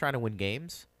and they're just trying to win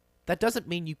games, that doesn't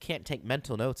mean you can't take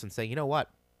mental notes and say, you know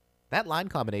what? That line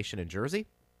combination in Jersey,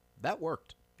 that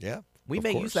worked. Yeah. We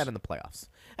may use that in the playoffs.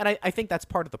 And I think that's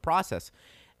part of the process.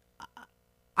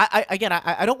 I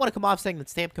don't want to come off saying that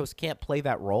Stamkos can't play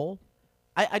that role.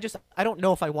 I don't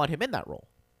know if I want him in that role.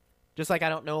 Just like I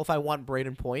don't know if I want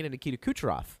Braden Point and Nikita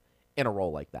Kucherov in a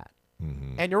role like that.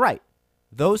 Mm-hmm. And you're right.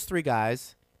 Those three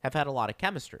guys have had a lot of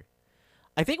chemistry.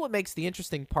 I think what makes the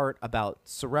interesting part about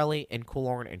Cirelli and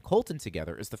Killorn and Colton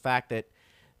together is the fact that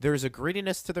there's a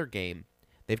grittiness to their game.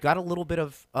 They've got a little bit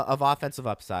of offensive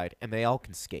upside, and they all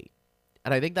can skate.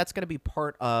 And I think that's going to be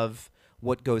part of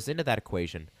what goes into that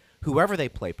equation, whoever they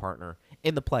play partner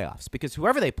in the playoffs. Because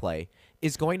whoever they play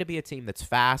is going to be a team that's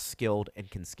fast, skilled,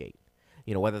 and can skate.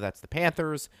 You know, whether that's the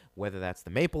Panthers, whether that's the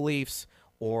Maple Leafs,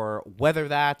 or whether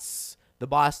that's the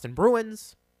Boston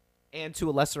Bruins, and to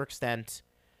a lesser extent,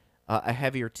 a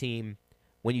heavier team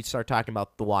when you start talking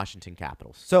about the Washington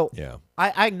Capitals. So yeah.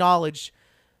 I acknowledge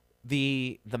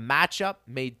the matchup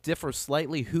may differ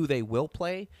slightly who they will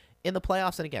play in the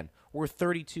playoffs. And again, we're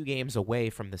 32 games away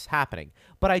from this happening.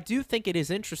 But I do think it is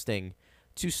interesting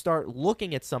to start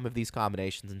looking at some of these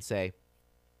combinations and say,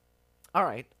 all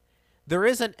right, there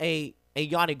isn't a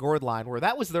Yanni Gourde line where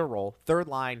that was their role. Third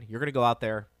line, you're going to go out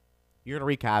there, you're going to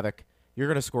wreak havoc, you're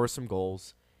going to score some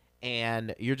goals,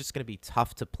 and you're just going to be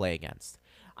tough to play against.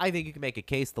 I think you can make a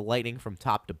case the Lightning from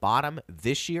top to bottom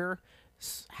this year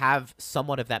have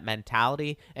somewhat of that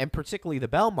mentality, and particularly the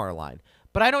Bellemare line.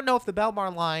 But I don't know if the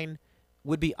Bellemare line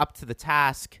would be up to the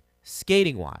task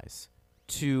skating-wise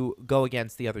to go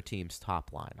against the other team's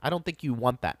top line. I don't think you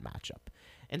want that matchup.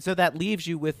 And so that leaves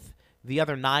you with the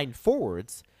other 9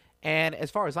 forwards. And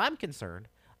as far as I'm concerned,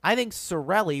 I think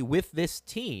Cirelli with this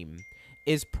team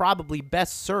is probably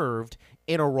best served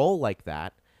in a role like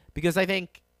that, because I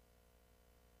think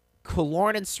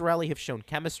Killorn and Cirelli have shown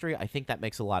chemistry. I think that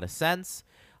makes a lot of sense.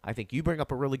 I think you bring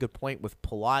up a really good point with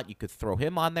Palat. You could throw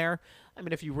him on there. I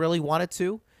mean, if you really wanted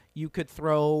to, you could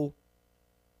throw,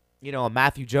 a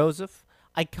Matthew Joseph.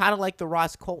 I kind of like the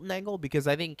Ross Colton angle because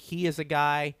I think he is a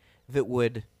guy that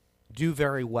would do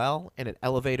very well in an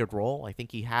elevated role. I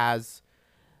think he has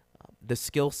the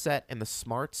skill set and the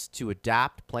smarts to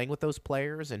adapt playing with those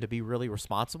players and to be really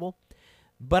responsible.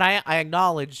 But I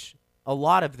acknowledge a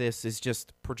lot of this is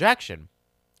just projection.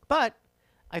 But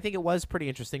I think it was pretty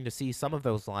interesting to see some of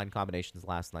those line combinations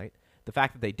last night, the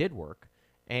fact that they did work,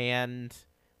 and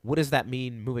what does that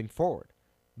mean moving forward?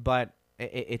 But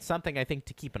it's something I think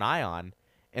to keep an eye on,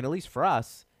 and at least for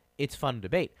us, it's fun to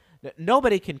debate.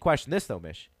 Nobody can question this, though,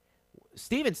 Mish.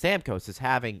 Steven Stamkos is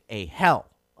having a hell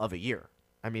of a year.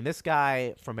 I mean, this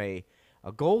guy, from a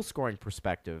goal-scoring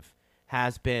perspective,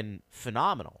 has been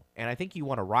phenomenal, and I think you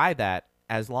want to ride that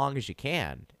as long as you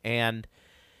can. And,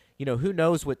 who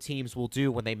knows what teams will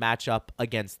do when they match up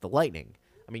against the Lightning.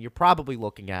 I mean, you're probably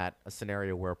looking at a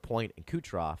scenario where Point and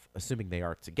Kucherov, assuming they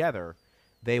are together,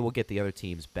 they will get the other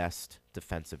team's best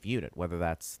defensive unit, whether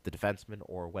that's the defenseman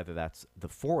or whether that's the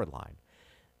forward line.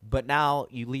 But now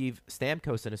you leave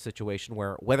Stamkos in a situation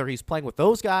where whether he's playing with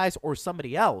those guys or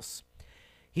somebody else,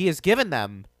 he has given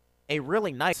them a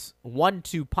really nice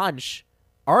 1-2 punch,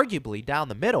 arguably down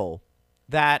the middle,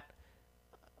 that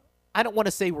I don't want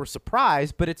to say we're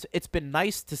surprised, but it's been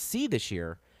nice to see this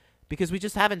year because we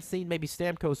just haven't seen maybe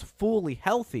Stamkos fully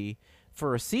healthy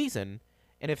for a season.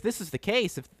 And if this is the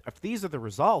case, if these are the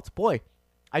results, boy,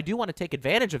 I do want to take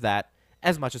advantage of that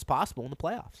as much as possible in the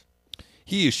playoffs.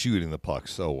 He is shooting the puck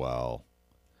so well.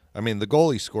 I mean, the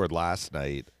goal he scored last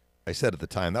night, I said at the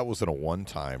time, that wasn't a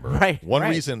one-timer. Right. One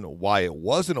reason why it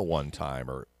wasn't a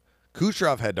one-timer,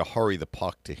 Kucherov had to hurry the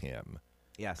puck to him.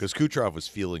 Yes. Because Kucherov was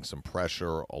feeling some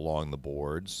pressure along the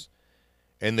boards.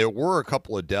 And there were a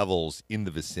couple of Devils in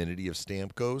the vicinity of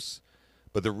Stamkos.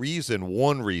 But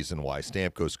one reason why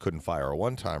Stamkos couldn't fire a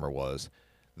one-timer was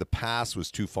the pass was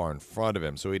too far in front of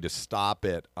him. So he had to stop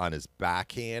it on his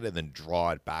backhand and then draw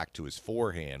it back to his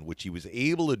forehand, which he was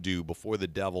able to do before the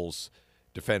Devils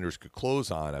defenders could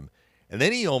close on him. And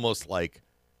then he almost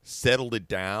settled it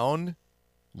down,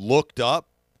 looked up,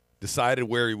 decided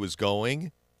where he was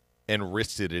going, and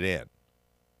wristed it in.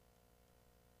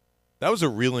 That was a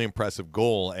really impressive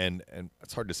goal, and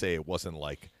it's hard to say it wasn't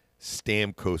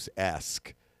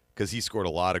Stamkos-esque because he scored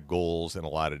a lot of goals in a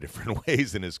lot of different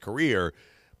ways in his career.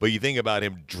 But you think about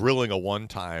him drilling a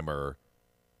one-timer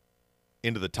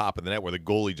into the top of the net where the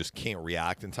goalie just can't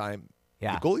react in time.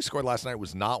 Yeah. The goal he scored last night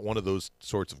was not one of those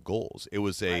sorts of goals. It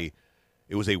was a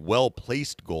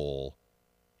well-placed goal,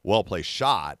 well-placed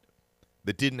shot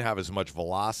that didn't have as much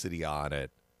velocity on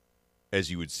it as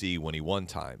you would see when he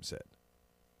one-times it.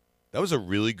 That was a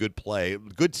really good play,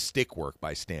 good stick work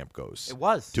by Stamkos. It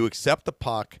was. To accept the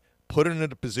puck, put it in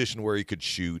a position where he could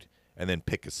shoot, and then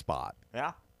pick a spot.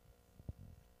 Yeah.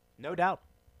 No doubt.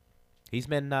 He's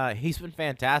been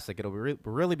fantastic. It'll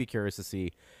really be curious to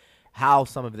see how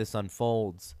some of this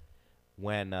unfolds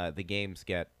when the games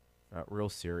get real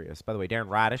serious. By the way, Darren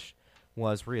Radish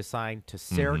was reassigned to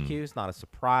Syracuse. Not a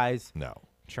surprise. No.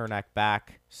 Chernak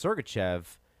back.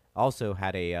 Sergachev also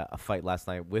had a fight last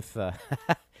night with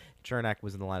Chernak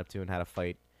was in the lineup too and had a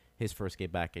fight his first game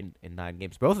back in 9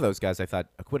 games. Both of those guys I thought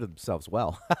acquitted themselves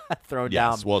well. Throwing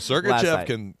down. Well, Sergachev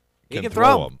can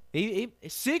throw him. He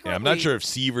secretly. Yeah, I'm not sure if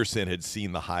Severson had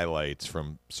seen the highlights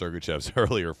from Sergachev's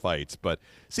earlier fights, but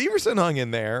Severson hung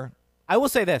in there. I will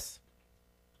say this.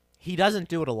 He doesn't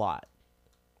do it a lot.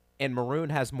 And Maroon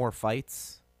has more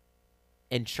fights.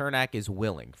 And Chernak is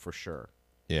willing, for sure.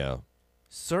 Yeah.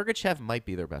 Sergachev might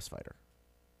be their best fighter.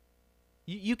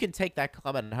 You can take that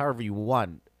comment however you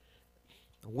want.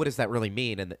 What does that really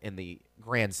mean in the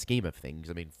grand scheme of things?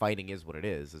 I mean, fighting is what it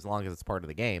is. As long as it's part of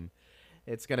the game,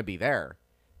 it's going to be there.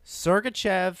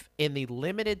 Sergachev, in the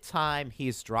limited time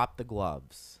he's dropped the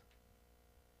gloves,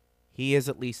 he has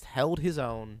at least held his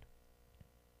own,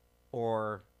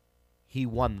 or he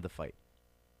won the fight.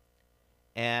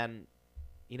 And,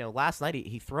 last night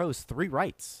he throws 3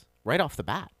 rights right off the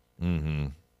bat. Mm-hmm.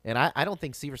 And I don't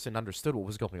think Severson understood what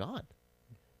was going on.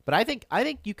 But I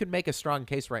think you can make a strong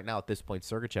case right now at this point.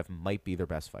 Sergachev might be their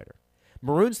best fighter.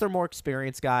 Maroon's their more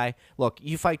experienced guy. Look,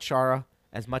 you fight Chara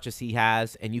as much as he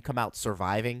has, and you come out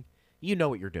surviving, you know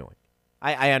what you're doing.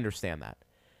 I understand that.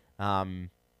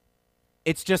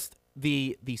 It's just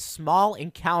the small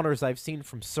encounters I've seen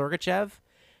from Sergachev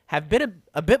have been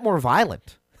a bit more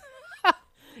violent.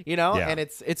 Yeah. And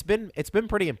it's been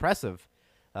pretty impressive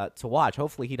to watch.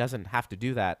 Hopefully he doesn't have to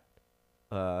do that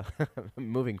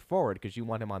moving forward, because you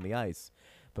want him on the ice.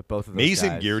 But both of those Mason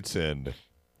guys, Geertsen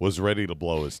was ready to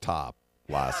blow his top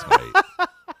last night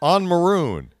on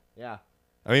Maroon. Yeah.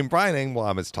 I mean, Brian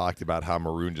Engblom has talked about how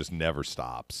Maroon just never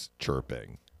stops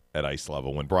chirping at ice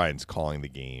level when Brian's calling the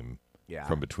game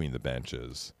from between the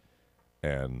benches.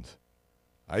 And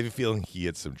I have a feeling he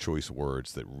had some choice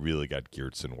words that really got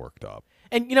Geertsen worked up.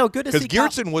 And, good to see. Because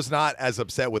Geertsen was not as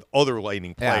upset with other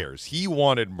Lightning players. He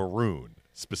wanted Maroon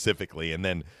specifically. And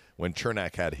then when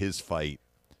Chernak had his fight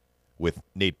with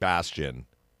Nate Bastian,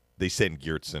 they sent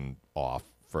Geertsen off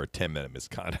for a 10-minute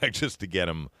misconduct just to get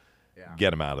him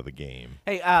out of the game.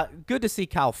 Hey, good to see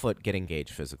Cal Foote get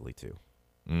engaged physically, too.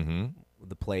 Mm-hmm.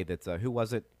 The play that's, who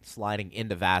was it, sliding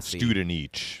into Vasi?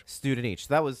 Student-each.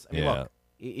 So that was, look,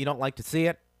 you don't like to see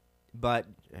it, but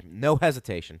no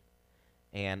hesitation.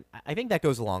 And I think that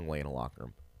goes a long way in a locker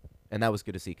room. And that was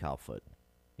good to see Cal Foote,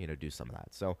 do some of that.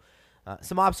 So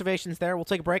some observations there. We'll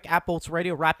take a break at Bolts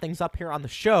Radio, wrap things up here on the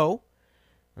show,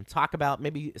 and talk about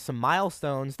maybe some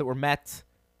milestones that were met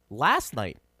last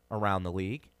night around the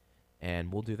league.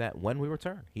 And we'll do that when we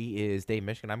return. He is Dave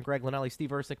Mishkin. I'm Greg Linnelli. Steve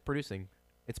Ersick producing.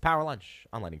 It's Power Lunch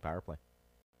on Lightning Power Play.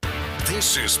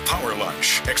 This is Power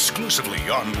Lunch, exclusively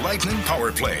on Lightning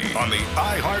Power Play on the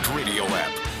iHeartRadio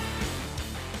app.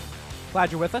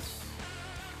 Glad you're with us.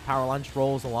 Power Lunch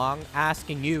rolls along,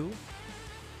 asking you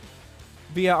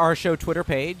via our show Twitter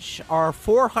page, are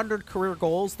 400 career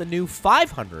goals the new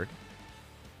 500?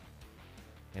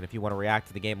 And if you want to react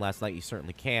to the game last night, you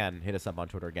certainly can. Hit us up on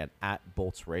Twitter again, at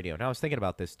Bolts Radio. Now, I was thinking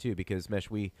about this, too, because, Mish,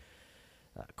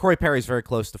 Corey Perry's very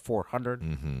close to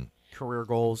 400 career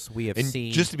goals. We have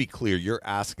seen. Just to be clear, you're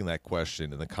asking that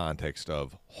question in the context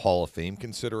of Hall of Fame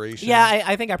consideration? Yeah,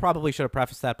 I think I probably should have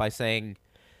prefaced that by saying,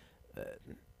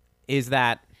 is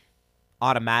that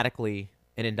automatically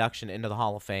an induction into the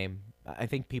Hall of Fame? I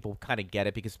think people kind of get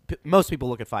it because most people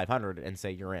look at 500 and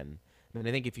say you're in. I mean,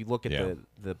 I think if you look at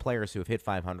the players who have hit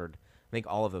 500, I think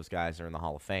all of those guys are in the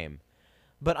Hall of Fame.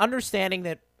 But understanding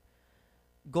that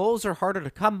goals are harder to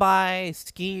come by,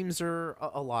 schemes are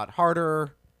a lot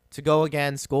harder to go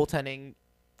against, goaltending,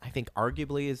 I think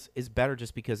arguably is better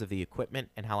just because of the equipment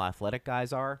and how athletic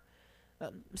guys are.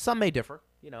 Some may differ.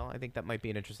 I think that might be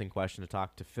an interesting question to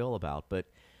talk to Phil about. But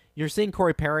you're seeing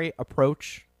Corey Perry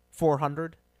approach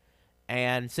 400,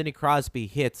 and Sidney Crosby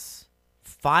hits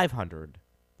 500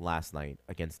 last night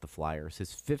against the Flyers, his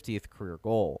 50th career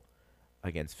goal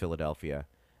against Philadelphia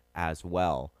as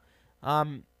well.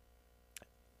 I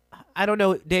don't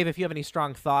know, Dave, if you have any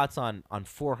strong thoughts on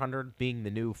 400 being the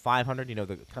new 500,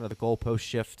 the kind of the goalpost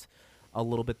shift a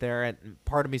little bit there. And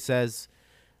part of me says,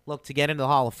 look, to get into the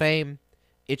Hall of Fame,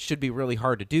 it should be really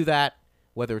hard to do that,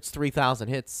 whether it's 3,000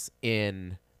 hits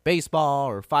in baseball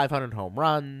or 500 home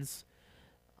runs.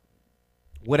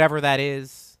 Whatever that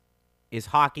is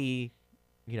hockey.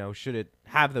 Should it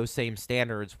have those same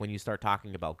standards when you start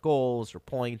talking about goals or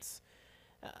points?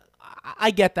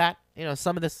 I get that.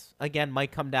 Some of this, again,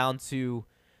 might come down to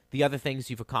the other things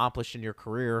you've accomplished in your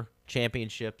career,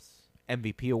 championships,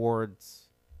 MVP awards,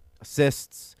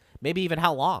 assists, maybe even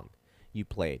how long you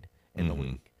played in the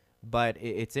league. But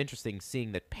it's interesting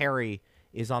seeing that Perry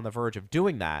is on the verge of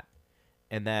doing that,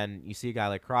 and then you see a guy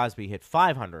like Crosby hit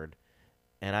 500,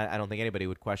 and I don't think anybody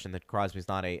would question that Crosby's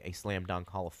not a slam dunk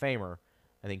Hall of Famer.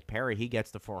 I think Perry, he gets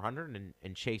to 400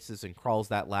 and chases and crawls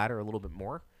that ladder a little bit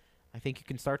more. I think you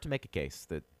can start to make a case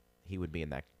that he would be in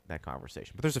that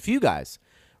conversation. But there's a few guys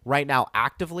right now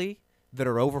actively that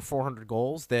are over 400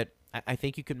 goals that I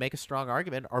think you could make a strong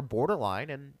argument are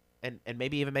borderline and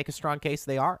maybe even make a strong case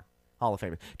they are Hall of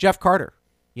Famers. Jeff Carter,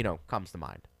 comes to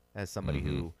mind as somebody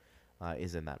who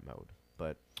is in that mode.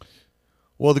 But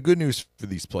well, the good news for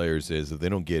these players is if they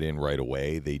don't get in right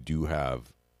away, they do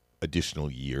have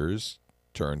additional years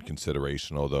to earn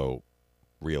consideration, although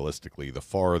realistically, the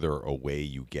farther away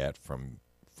you get from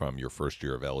your first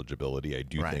year of eligibility, I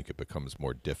do think it becomes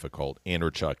more difficult.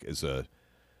 Andreychuk is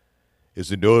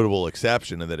is a notable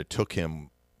exception, and that it took him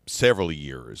several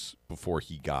years before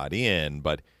he got in,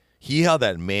 but he held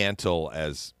that mantle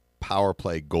as power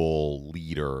play goal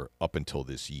leader up until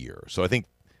this year. So I think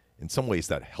in some ways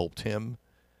that helped him.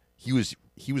 He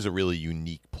was a really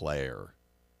unique player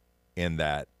in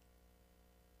that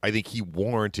I think he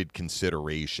warranted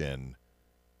consideration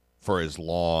for as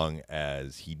long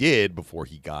as he did before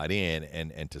he got in,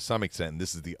 and to some extent, and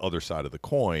this is the other side of the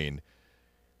coin,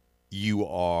 you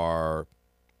are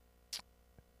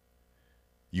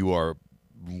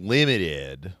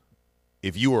limited.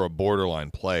 If you are a borderline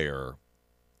player,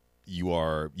 you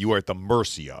are at the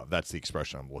mercy of, that's the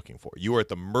expression I'm looking for. You are at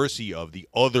the mercy of the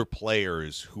other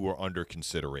players who are under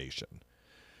consideration.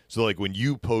 So like when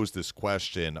you pose this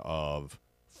question of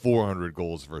 400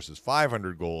 goals versus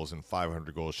 500 goals, and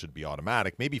 500 goals should be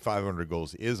automatic, maybe 500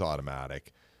 goals is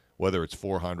automatic, whether it's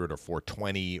 400 or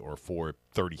 420 or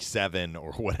 437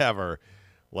 or whatever,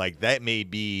 like that may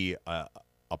be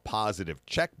a positive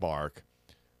check mark,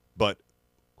 but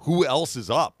who else is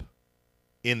up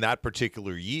in that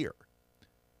particular year?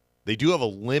 They do have a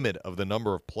limit of the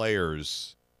number of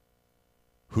players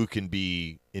who can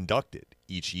be inducted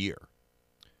each year.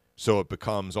 So it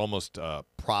becomes almost a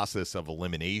process of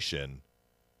elimination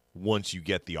once you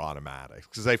get the automatics.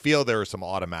 Because I feel there are some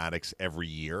automatics every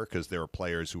year because there are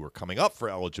players who are coming up for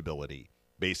eligibility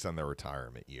based on their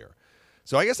retirement year.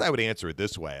 So I guess I would answer it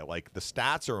this way. Like, the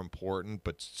stats are important,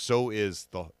 but so is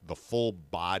the full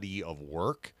body of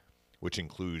work, which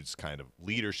includes kind of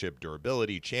leadership,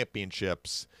 durability,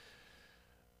 championships.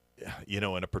 You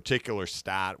know, in a particular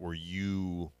stat where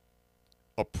you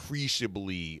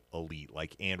appreciably elite,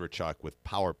 like Andreychuk with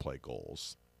power play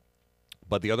goals.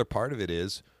 But the other part of it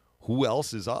is, who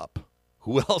else is up?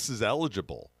 Who else is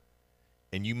eligible?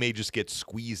 And you may just get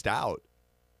squeezed out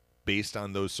based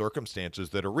on those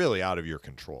circumstances that are really out of your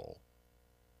control.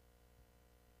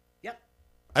 Yep.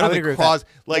 I don't think Crosby,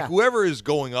 like whoever is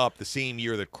going up the same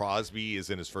year that Crosby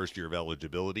is in his first year of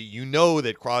eligibility, you know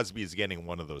that Crosby is getting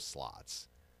one of those slots.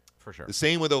 For sure. The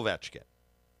same with Ovechkin.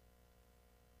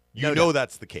 You know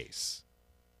that's the case.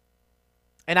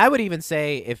 And I would even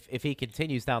say if he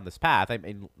continues down this path, I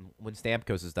mean, when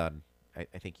Stamkos is done, I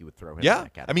think you would throw him in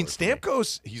that category. I mean,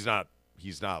 Stamkos,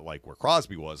 he's not like where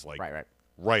Crosby was, like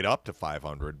right up to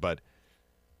 500, but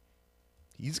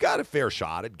he's got a fair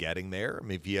shot at getting there. I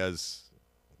mean, if he has,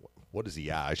 what is he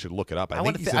at? I should look it up. I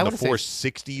think he's in the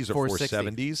 460s or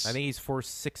 470s. I think he's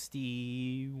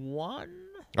 461.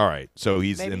 All right, so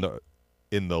he's in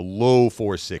the low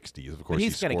 460s. Of course, he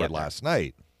scored last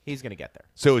night. He's going to get there.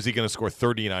 So is he going to score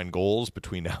 39 goals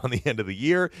between now and the end of the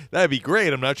year? That'd be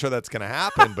great. I'm not sure that's going to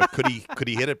happen, but could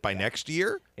he hit it by next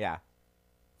year? Yeah.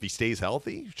 If he stays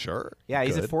healthy, sure. Yeah,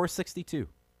 he's at 462.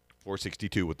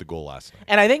 462 with the goal last night.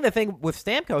 And I think the thing with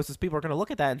Stamkos is people are going to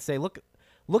look at that and say, look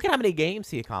at how many games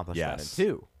he accomplished that in,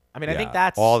 too. I mean, I think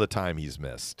that's all the time he's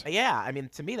missed. Yeah, I mean,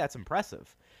 to me, that's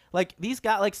impressive. Like, these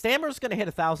guys, like Stammer's going to hit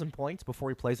 1,000 points before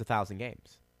he plays 1,000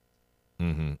 games.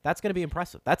 Mm-hmm. That's going to be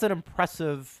impressive. That's an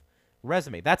impressive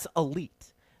resume. That's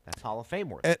elite. That's Hall of Fame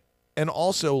worthy. And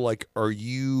also, like,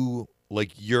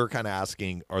 you're kind of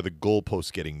asking, are the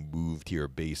goalposts getting moved here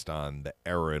based on the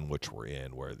era in which we're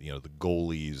in, where, you know, the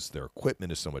goalies, their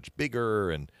equipment is so much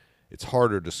bigger and it's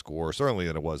harder to score, certainly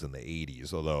than it was in the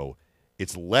 80s, although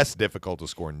it's less difficult to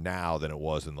score now than it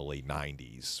was in the late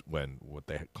 90s when what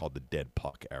they called the dead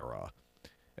puck era,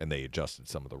 and they adjusted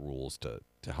some of the rules to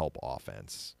help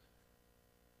offense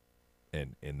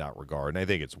in that regard. And I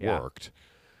think it's worked.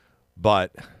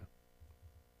 But,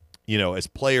 you know, as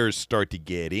players start to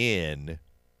get in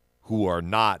who are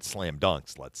not slam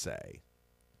dunks, let's say,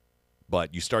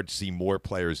 but you start to see more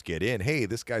players get in. Hey,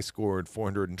 this guy scored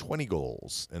 420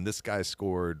 goals, and this guy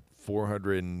scored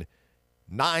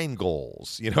 409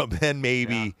 goals. You know, then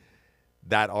maybe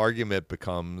that argument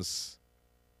becomes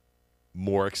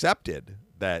more accepted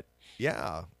that,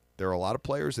 there are a lot of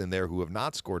players in there who have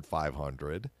not scored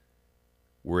 500.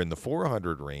 We're in the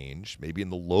 400 range, maybe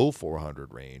in the low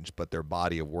 400 range, but their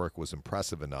body of work was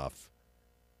impressive enough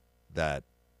that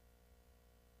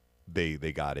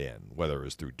they got in, whether it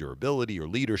was through durability or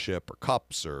leadership or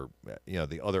cups or, you know,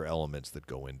 the other elements that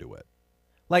go into it.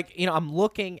 Like, you know, I'm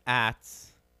looking at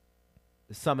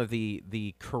some of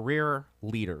the career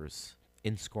leaders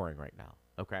in scoring right now,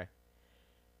 okay?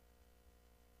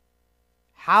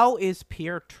 How is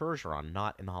Pierre Turgeon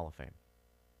not in the Hall of Fame?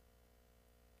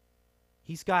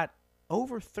 He's got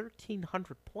over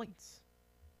 1,300 points,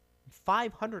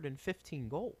 515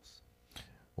 goals.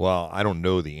 Well, I don't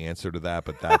know the answer to that,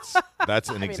 but that's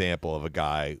an example of a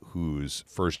guy whose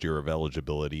first year of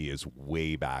eligibility is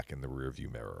way back in the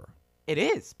rearview mirror. It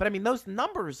is. But, I mean, those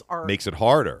numbers are Makes it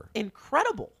harder.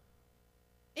 incredible.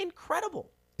 Incredible.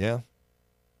 Yeah.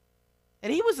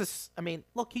 And he was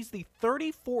look, he's the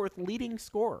 34th leading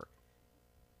scorer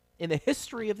in the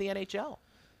history of the NHL.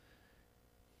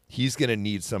 He's going to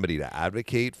need somebody to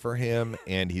advocate for him,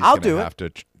 and he's I'll going to do have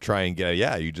to try and get.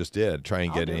 Yeah, you just did. Try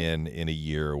and I'll get do it. in a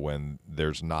year when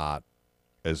there's not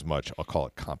as much. I'll call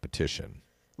it competition.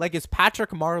 Like, is Patrick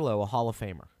Marleau a Hall of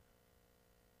Famer?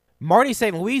 Marty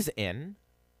St. Louis in.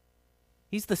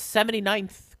 He's the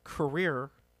 79th career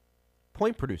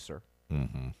point producer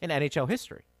in NHL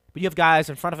history. But you have guys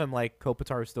in front of him like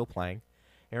Kopitar who's still playing.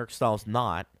 Eric Stahl's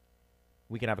not.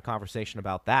 We can have a conversation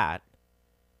about that.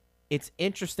 It's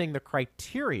interesting, the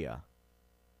criteria,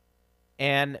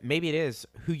 and maybe it is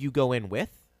who you go in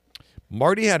with.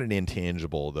 Marty had an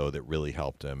intangible, though, that really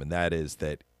helped him, and that is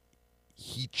that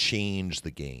he changed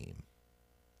the game.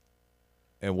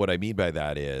 And what I mean by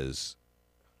that is,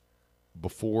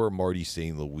 before Marty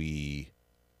St. Louis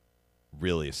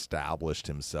really established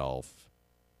himself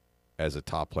as a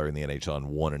top player in the NHL and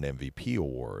won an MVP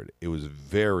award, it was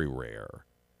very rare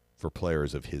for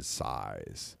players of his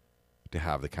size to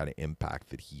have the kind of impact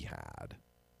that he had.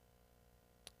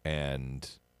 And,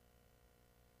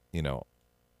 you know,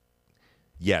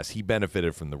 yes, he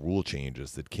benefited from the rule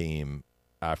changes that came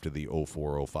after the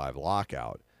 04-05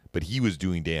 lockout, but he was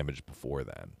doing damage before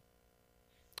then.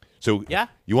 So Yeah,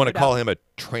 you want to no call doubt. him a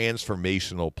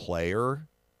transformational player?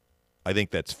 I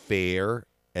think that's fair,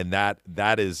 and that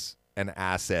is an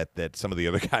asset that some of the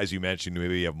other guys you mentioned who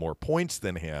maybe have more points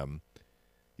than him,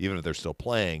 even if they're still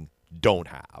playing, don't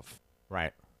have.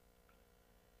 Right.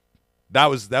 That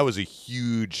was a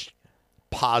huge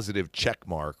positive check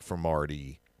mark for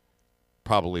Marty,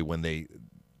 probably when they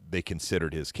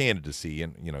considered his candidacy,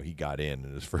 and you he got in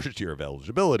his first year of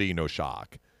eligibility, no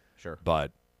shock. Sure.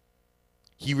 But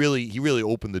he really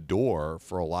opened the door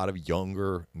for a lot of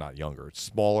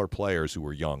smaller players who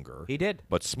were younger. He did.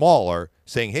 But smaller,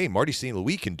 saying, "Hey, Marty St.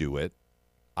 Louis can do it.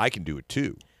 I can do it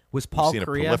too." Was Paul We've seen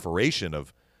Kariya? a proliferation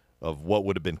of what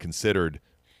would have been considered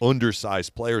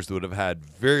undersized players that would have had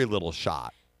very little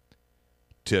shot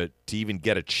to even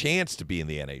get a chance to be in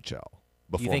the NHL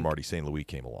before think Marty St. Louis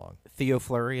came along. Theo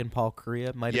Fleury and Paul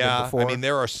Kariya might have been Yeah, before. I mean,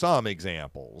 there are some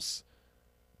examples,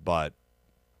 but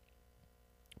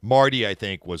Marty, I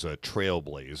think, was a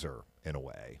trailblazer in a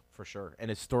way. for sure. And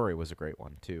his story was a great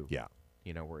one, too. Yeah.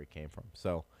 Where he came from.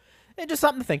 So, and just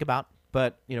something to think about.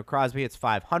 But, Crosby, it's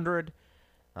 500.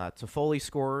 Toffoli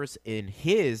scores in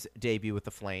his debut with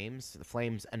the Flames. The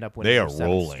Flames end up winning They their are seventh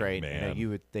rolling, straight.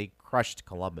 man. They crushed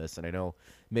Columbus, and I know,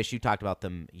 Mish, you talked about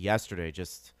them yesterday.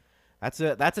 Just that's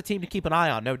a team to keep an eye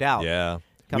on, no doubt. Yeah.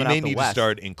 Coming We may out the need West. to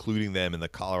start including them in the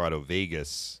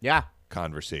Colorado-Vegas Yeah,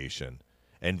 conversation.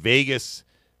 And Vegas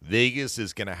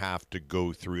is going to have to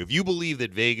go through. If you believe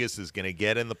that Vegas is going to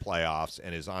get in the playoffs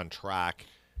and is on track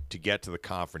to get to the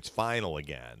conference final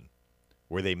again,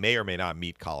 where they may or may not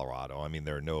meet Colorado. I mean,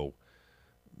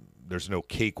 there's no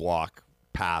cakewalk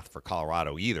path for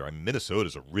Colorado either. I mean,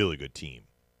 Minnesota's a really good team.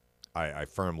 I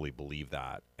firmly believe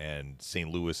that. And St.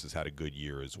 Louis has had a good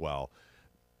year as well.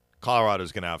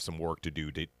 Colorado's going to have some work to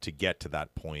do to get to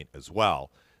that point as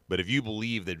well. But if you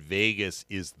believe that Vegas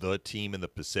is the team in the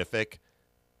Pacific,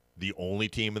 the only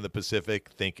team in the Pacific,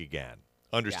 think again.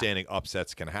 Understanding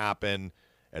upsets can happen.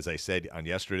 As I said on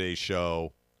yesterday's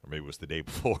show, or maybe it was the day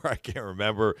before, I can't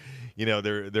remember.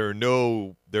 There are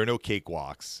no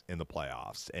cakewalks in the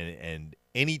playoffs, and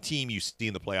any team you see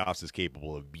in the playoffs is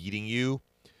capable of beating you.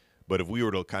 But if we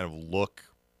were to kind of look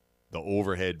the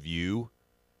overhead view,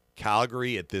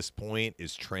 Calgary at this point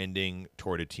is trending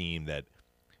toward a team that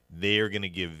they are going to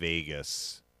give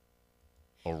Vegas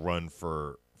a run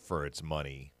for its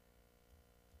money,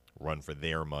 run for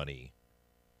their money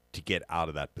to get out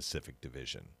of that Pacific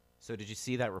Division. So did you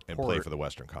see that report And play for the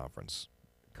Western Conference.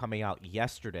 coming out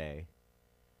yesterday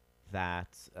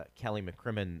that Kelly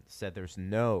McCrimmon said there's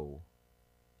no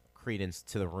credence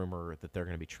to the rumor that they're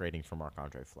going to be trading for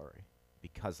Marc-Andre Fleury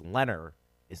because Leonard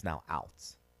is now out.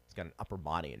 He's got an upper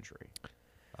body injury.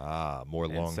 More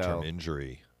And long-term so-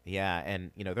 injury. Yeah,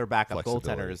 and their backup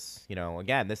Flexibility. goaltenders,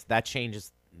 again, that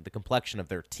changes the complexion of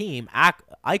their team.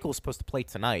 Eichel's supposed to play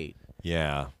tonight,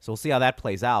 Yeah. so we'll see how that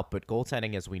plays out. But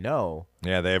goaltending, as we know,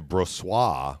 Yeah, they have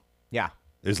Brossois. yeah,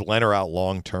 Is Leonard out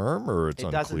long-term, or it's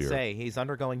it unclear? doesn't say. He's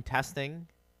undergoing testing,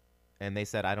 and they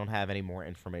said I don't have any more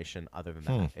information other than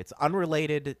that. It's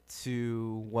unrelated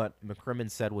to what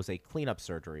McCrimmon said was a cleanup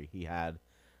surgery he had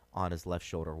on his left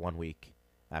shoulder 1 week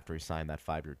after he signed that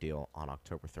 5-year deal on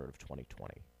October 3rd of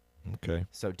 2020. Okay.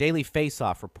 So Daily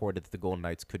Faceoff reported that the Golden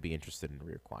Knights could be interested in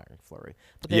reacquiring Fleury.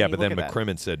 But Yeah, you but look then at that.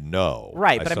 McCrimmon said no.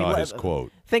 Right, I but I saw mean, his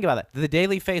quote. Think about that. The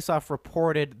Daily Faceoff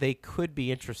reported they could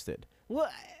be interested. Well,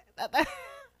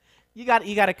 you got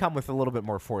to come with a little bit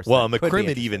more force. Well, That could be McCrimmon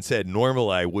interested. even said,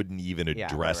 normally I wouldn't even Yeah,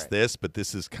 address right. this, but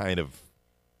this has kind of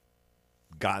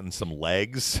gotten some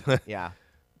legs Yeah.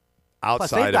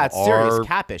 Plus, they've outside got of serious our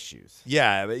cap issues.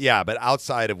 Yeah, but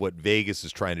outside of what Vegas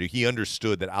is trying to do, he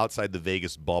understood that outside the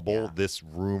Vegas bubble, Yeah. this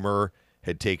rumor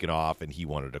had taken off, and he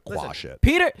wanted to quash it.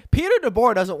 Peter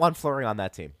DeBoer doesn't want Fleury on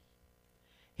that team.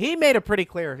 He made it pretty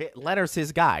clear Leonard's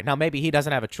his guy. Now maybe he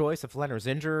doesn't have a choice if Leonard's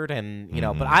injured, and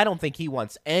but I don't think he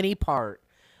wants any part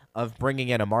of bringing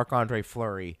in a Marc-Andre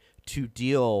Fleury to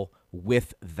deal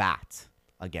with that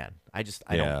again. I don't. It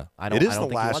is I don't the think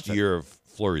he last wants it. year of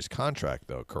Fleury's contract,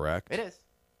 though. Correct? It is.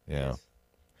 Yeah. It is.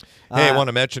 Hey, I want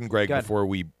to mention, Greg, go ahead. before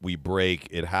we break,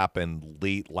 it happened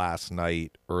late last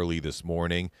night, early this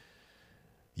morning.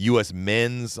 U.S.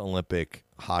 men's Olympic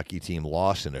hockey team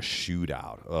lost in a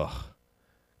shootout. Ugh.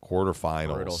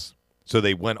 Quarterfinals. Brutal. So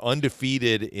they went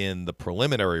undefeated in the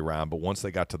preliminary round, but once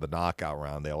they got to the knockout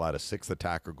round, they allowed a sixth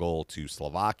attacker goal to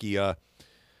Slovakia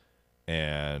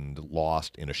and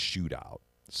lost in a shootout.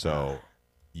 So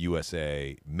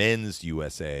men's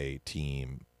USA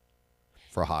team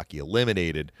for hockey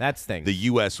eliminated. That stinks. The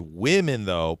U.S. women,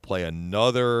 though, play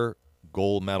another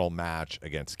gold medal match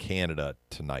against Canada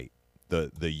tonight.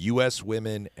 The U.S.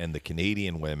 women and the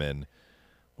Canadian women,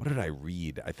 what did I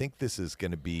read? I think this is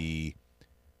going to be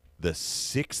the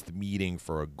sixth meeting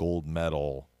for a gold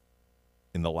medal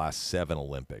in the last 7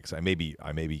 Olympics. I may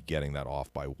be getting that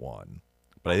off by one.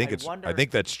 But I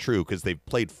think that's true because they've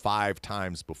played 5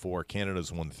 times before.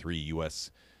 Canada's won 3,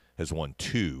 U.S. has won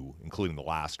 2, including the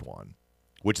last one,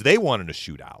 which they won in a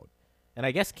shootout. And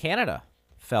I guess Canada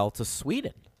fell to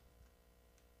Sweden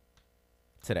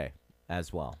today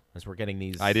as well, as we're getting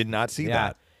these. I did not see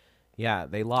that. Yeah,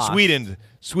 they lost.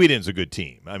 Sweden's a good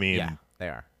team. I mean, Yeah, they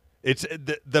are. it's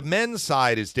the men's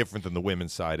side is different than the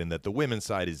women's side in that the women's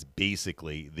side is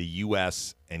basically the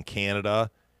U.S. and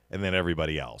Canada and then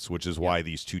everybody else, which is why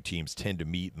these two teams tend to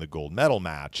meet in the gold medal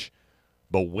match.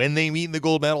 But when they meet in the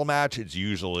gold medal match, it's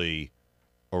usually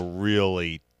a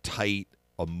really tight,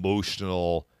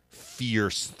 emotional,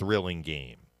 fierce, thrilling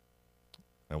game.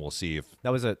 And we'll see if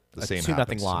That was a same 2-0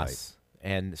 happens loss.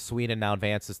 And Sweden now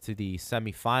advances to the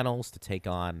semifinals to take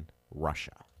on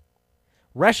Russia.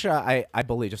 Russia, I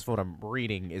believe, just from what I'm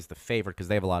reading, is the favorite because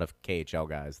they have a lot of KHL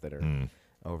guys that are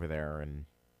over there. And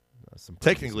some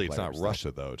pretty Technically, decent it's not players.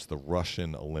 Russia, though. It's the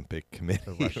Russian Olympic Committee,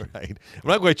 right? I'm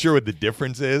not quite sure what the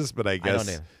difference is, but I I don't guess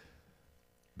know.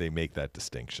 they make that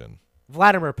distinction.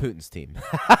 Vladimir Putin's team.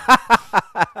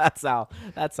 That's how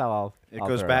I'll. It I'll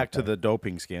goes throw back out to there. the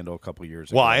doping scandal a couple years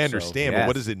ago. Well, I so- understand, but Yes.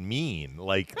 what does it mean?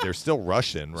 Like, they're still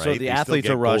Russian, right? So the They still athletes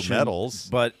get are gold Russian, medals.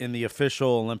 but in the official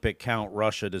Olympic count,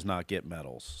 Russia does not get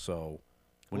medals. So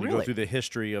when you Really? go through the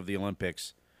history of the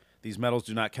Olympics, these medals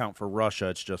do not count for Russia.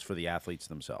 It's just for the athletes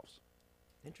themselves.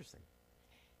 Interesting.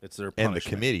 It's their And punishment. the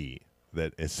committee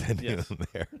that is sending Yes. them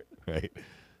there, right?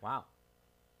 Wow.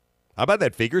 How about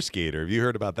that figure skater? Have you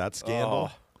heard about that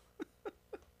scandal? Oh.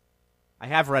 I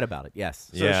have read about it.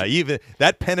 Yes. Yeah, even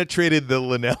that penetrated the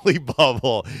Linelli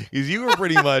bubble because you were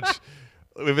pretty much.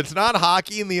 If it's not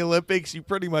hockey in the Olympics, you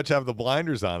pretty much have the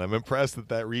blinders on. I'm impressed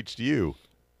that reached you.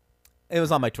 It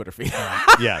was on my Twitter feed.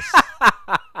 Yes.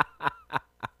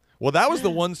 Well, that was the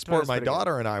one sport was my pretty good.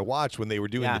 daughter and I watched when they were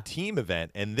doing Yeah. the team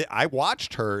event, and I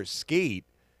watched her skate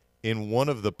in one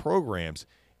of the programs,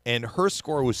 and her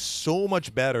score was so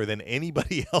much better than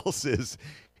anybody else's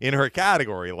in her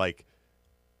category, like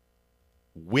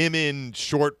women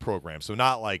short program. So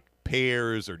not like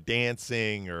pairs or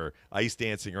dancing or ice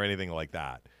dancing or anything like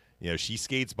that. You know, she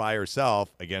skates by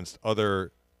herself against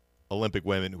other Olympic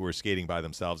women who are skating by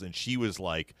themselves, and she was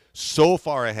like so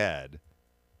far ahead.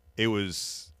 It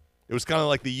was kind of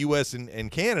like the U.S. and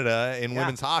Canada in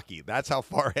women's hockey. That's how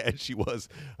far ahead she was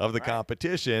of the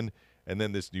competition. And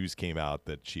then this news came out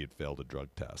that she had failed a drug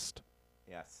test,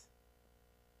 Yes.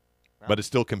 but is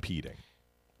still competing.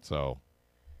 So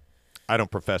I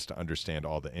don't profess to understand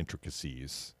all the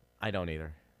intricacies. I don't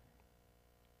either.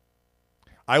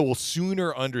 I will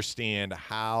sooner understand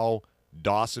how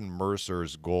Dawson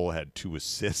Mercer's goal had 2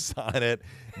 assists on it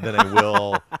than I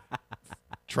will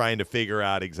trying to figure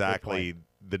out exactly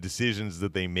the decisions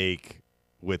that they make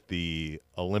with the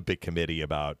Olympic Committee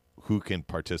about who can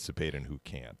participate and who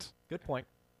can't. Good point.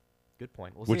 Good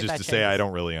point. We'll see Which if is that to say I changes.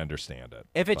 don't really understand it.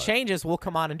 If it but- changes, we'll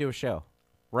come on and do a show.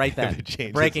 right then. The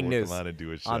changes Breaking will news come on and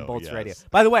do a show, on Bolts yes. Radio.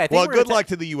 By the way, I think Well, we're gonna good luck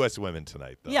to the U.S. women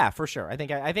tonight, though. Yeah, for sure. I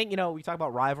think we talk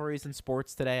about rivalries in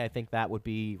sports today. I think that would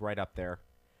be right up there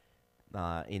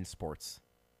in sports.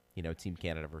 Team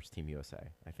Canada versus Team USA.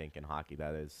 I think in hockey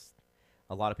that is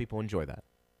a lot of people enjoy that.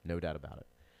 No doubt about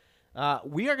it.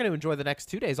 We are going to enjoy the next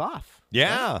 2 days off.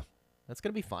 Yeah. Right? That's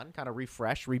going to be fun. Kind of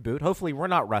refresh, reboot. Hopefully we're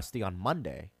not rusty on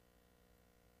Monday.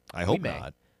 I hope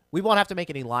not. We won't have to make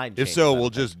any line If changes. so, we'll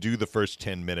just do the first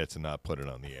 10 minutes and not put it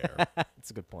on the air.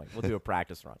 That's a good point. We'll do a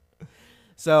practice run.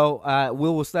 So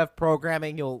we'll have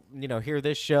programming. You'll hear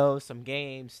this show, some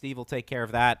games. Steve will take care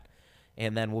of that,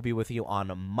 and then we'll be with you on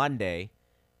a Monday,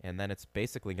 and then it's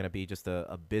basically going to be just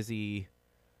a busy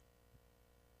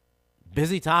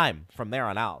time from there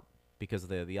on out because of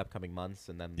the upcoming months,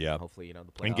 and then hopefully the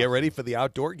playoffs. And get ready for the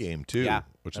outdoor game too,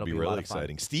 which will that'll be be a lot really of fun.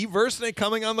 exciting. Steve Versnick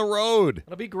coming on the road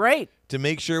It'll be great. to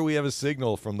make sure we have a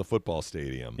signal from the football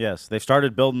stadium. Yes, they've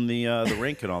started building the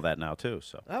rink and all that now too.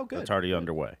 So good. It's already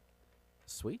underway.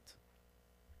 Sweet.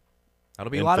 That'll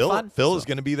be And a lot Phil, of fun. Phil is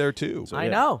going to be there too. I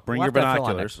know. Bring We'll your have to have Phil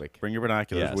on next binoculars. week. Bring your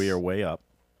binoculars. Yes. We are way up.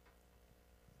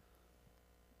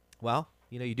 Well,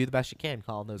 you do the best you can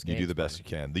calling those games. You do the best you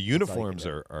can. The uniforms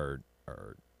are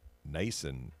nice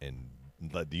and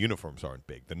the uniforms aren't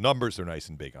big. The numbers are nice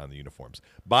and big on the uniforms.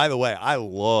 By the way, I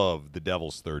love the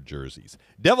Devils' third jerseys.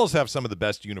 Devils have some of the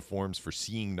best uniforms for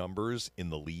seeing numbers in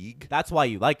the league. That's why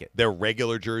you like it. They're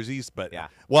regular jerseys, but Yeah.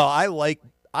 well, I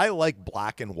like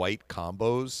black and white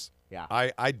combos. Yeah.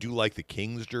 I do like the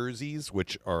Kings jerseys,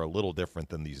 which are a little different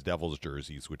than these Devils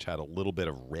jerseys, which had a little bit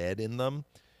of red in them.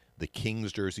 The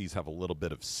Kings jerseys have a little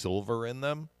bit of silver in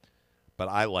them, but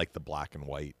I like the black and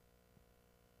white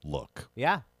look.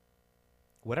 Yeah.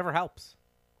 Whatever helps.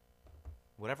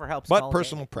 Whatever helps. But calling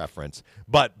personal preference.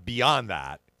 But beyond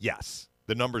that, yes,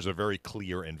 the numbers are very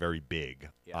clear and very big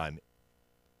on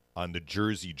the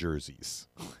jerseys,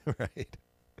 right?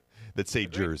 That say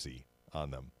Jersey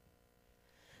on them.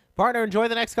 Partner, enjoy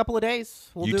the next couple of days.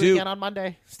 We'll You do too. it again on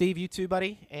Monday. Steve, you too,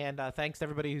 buddy. And thanks to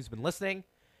everybody who's been listening.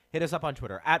 Hit us up on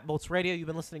Twitter, @Bolts Radio. You've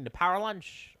been listening to Power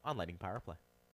Lunch on Lightning Power Play.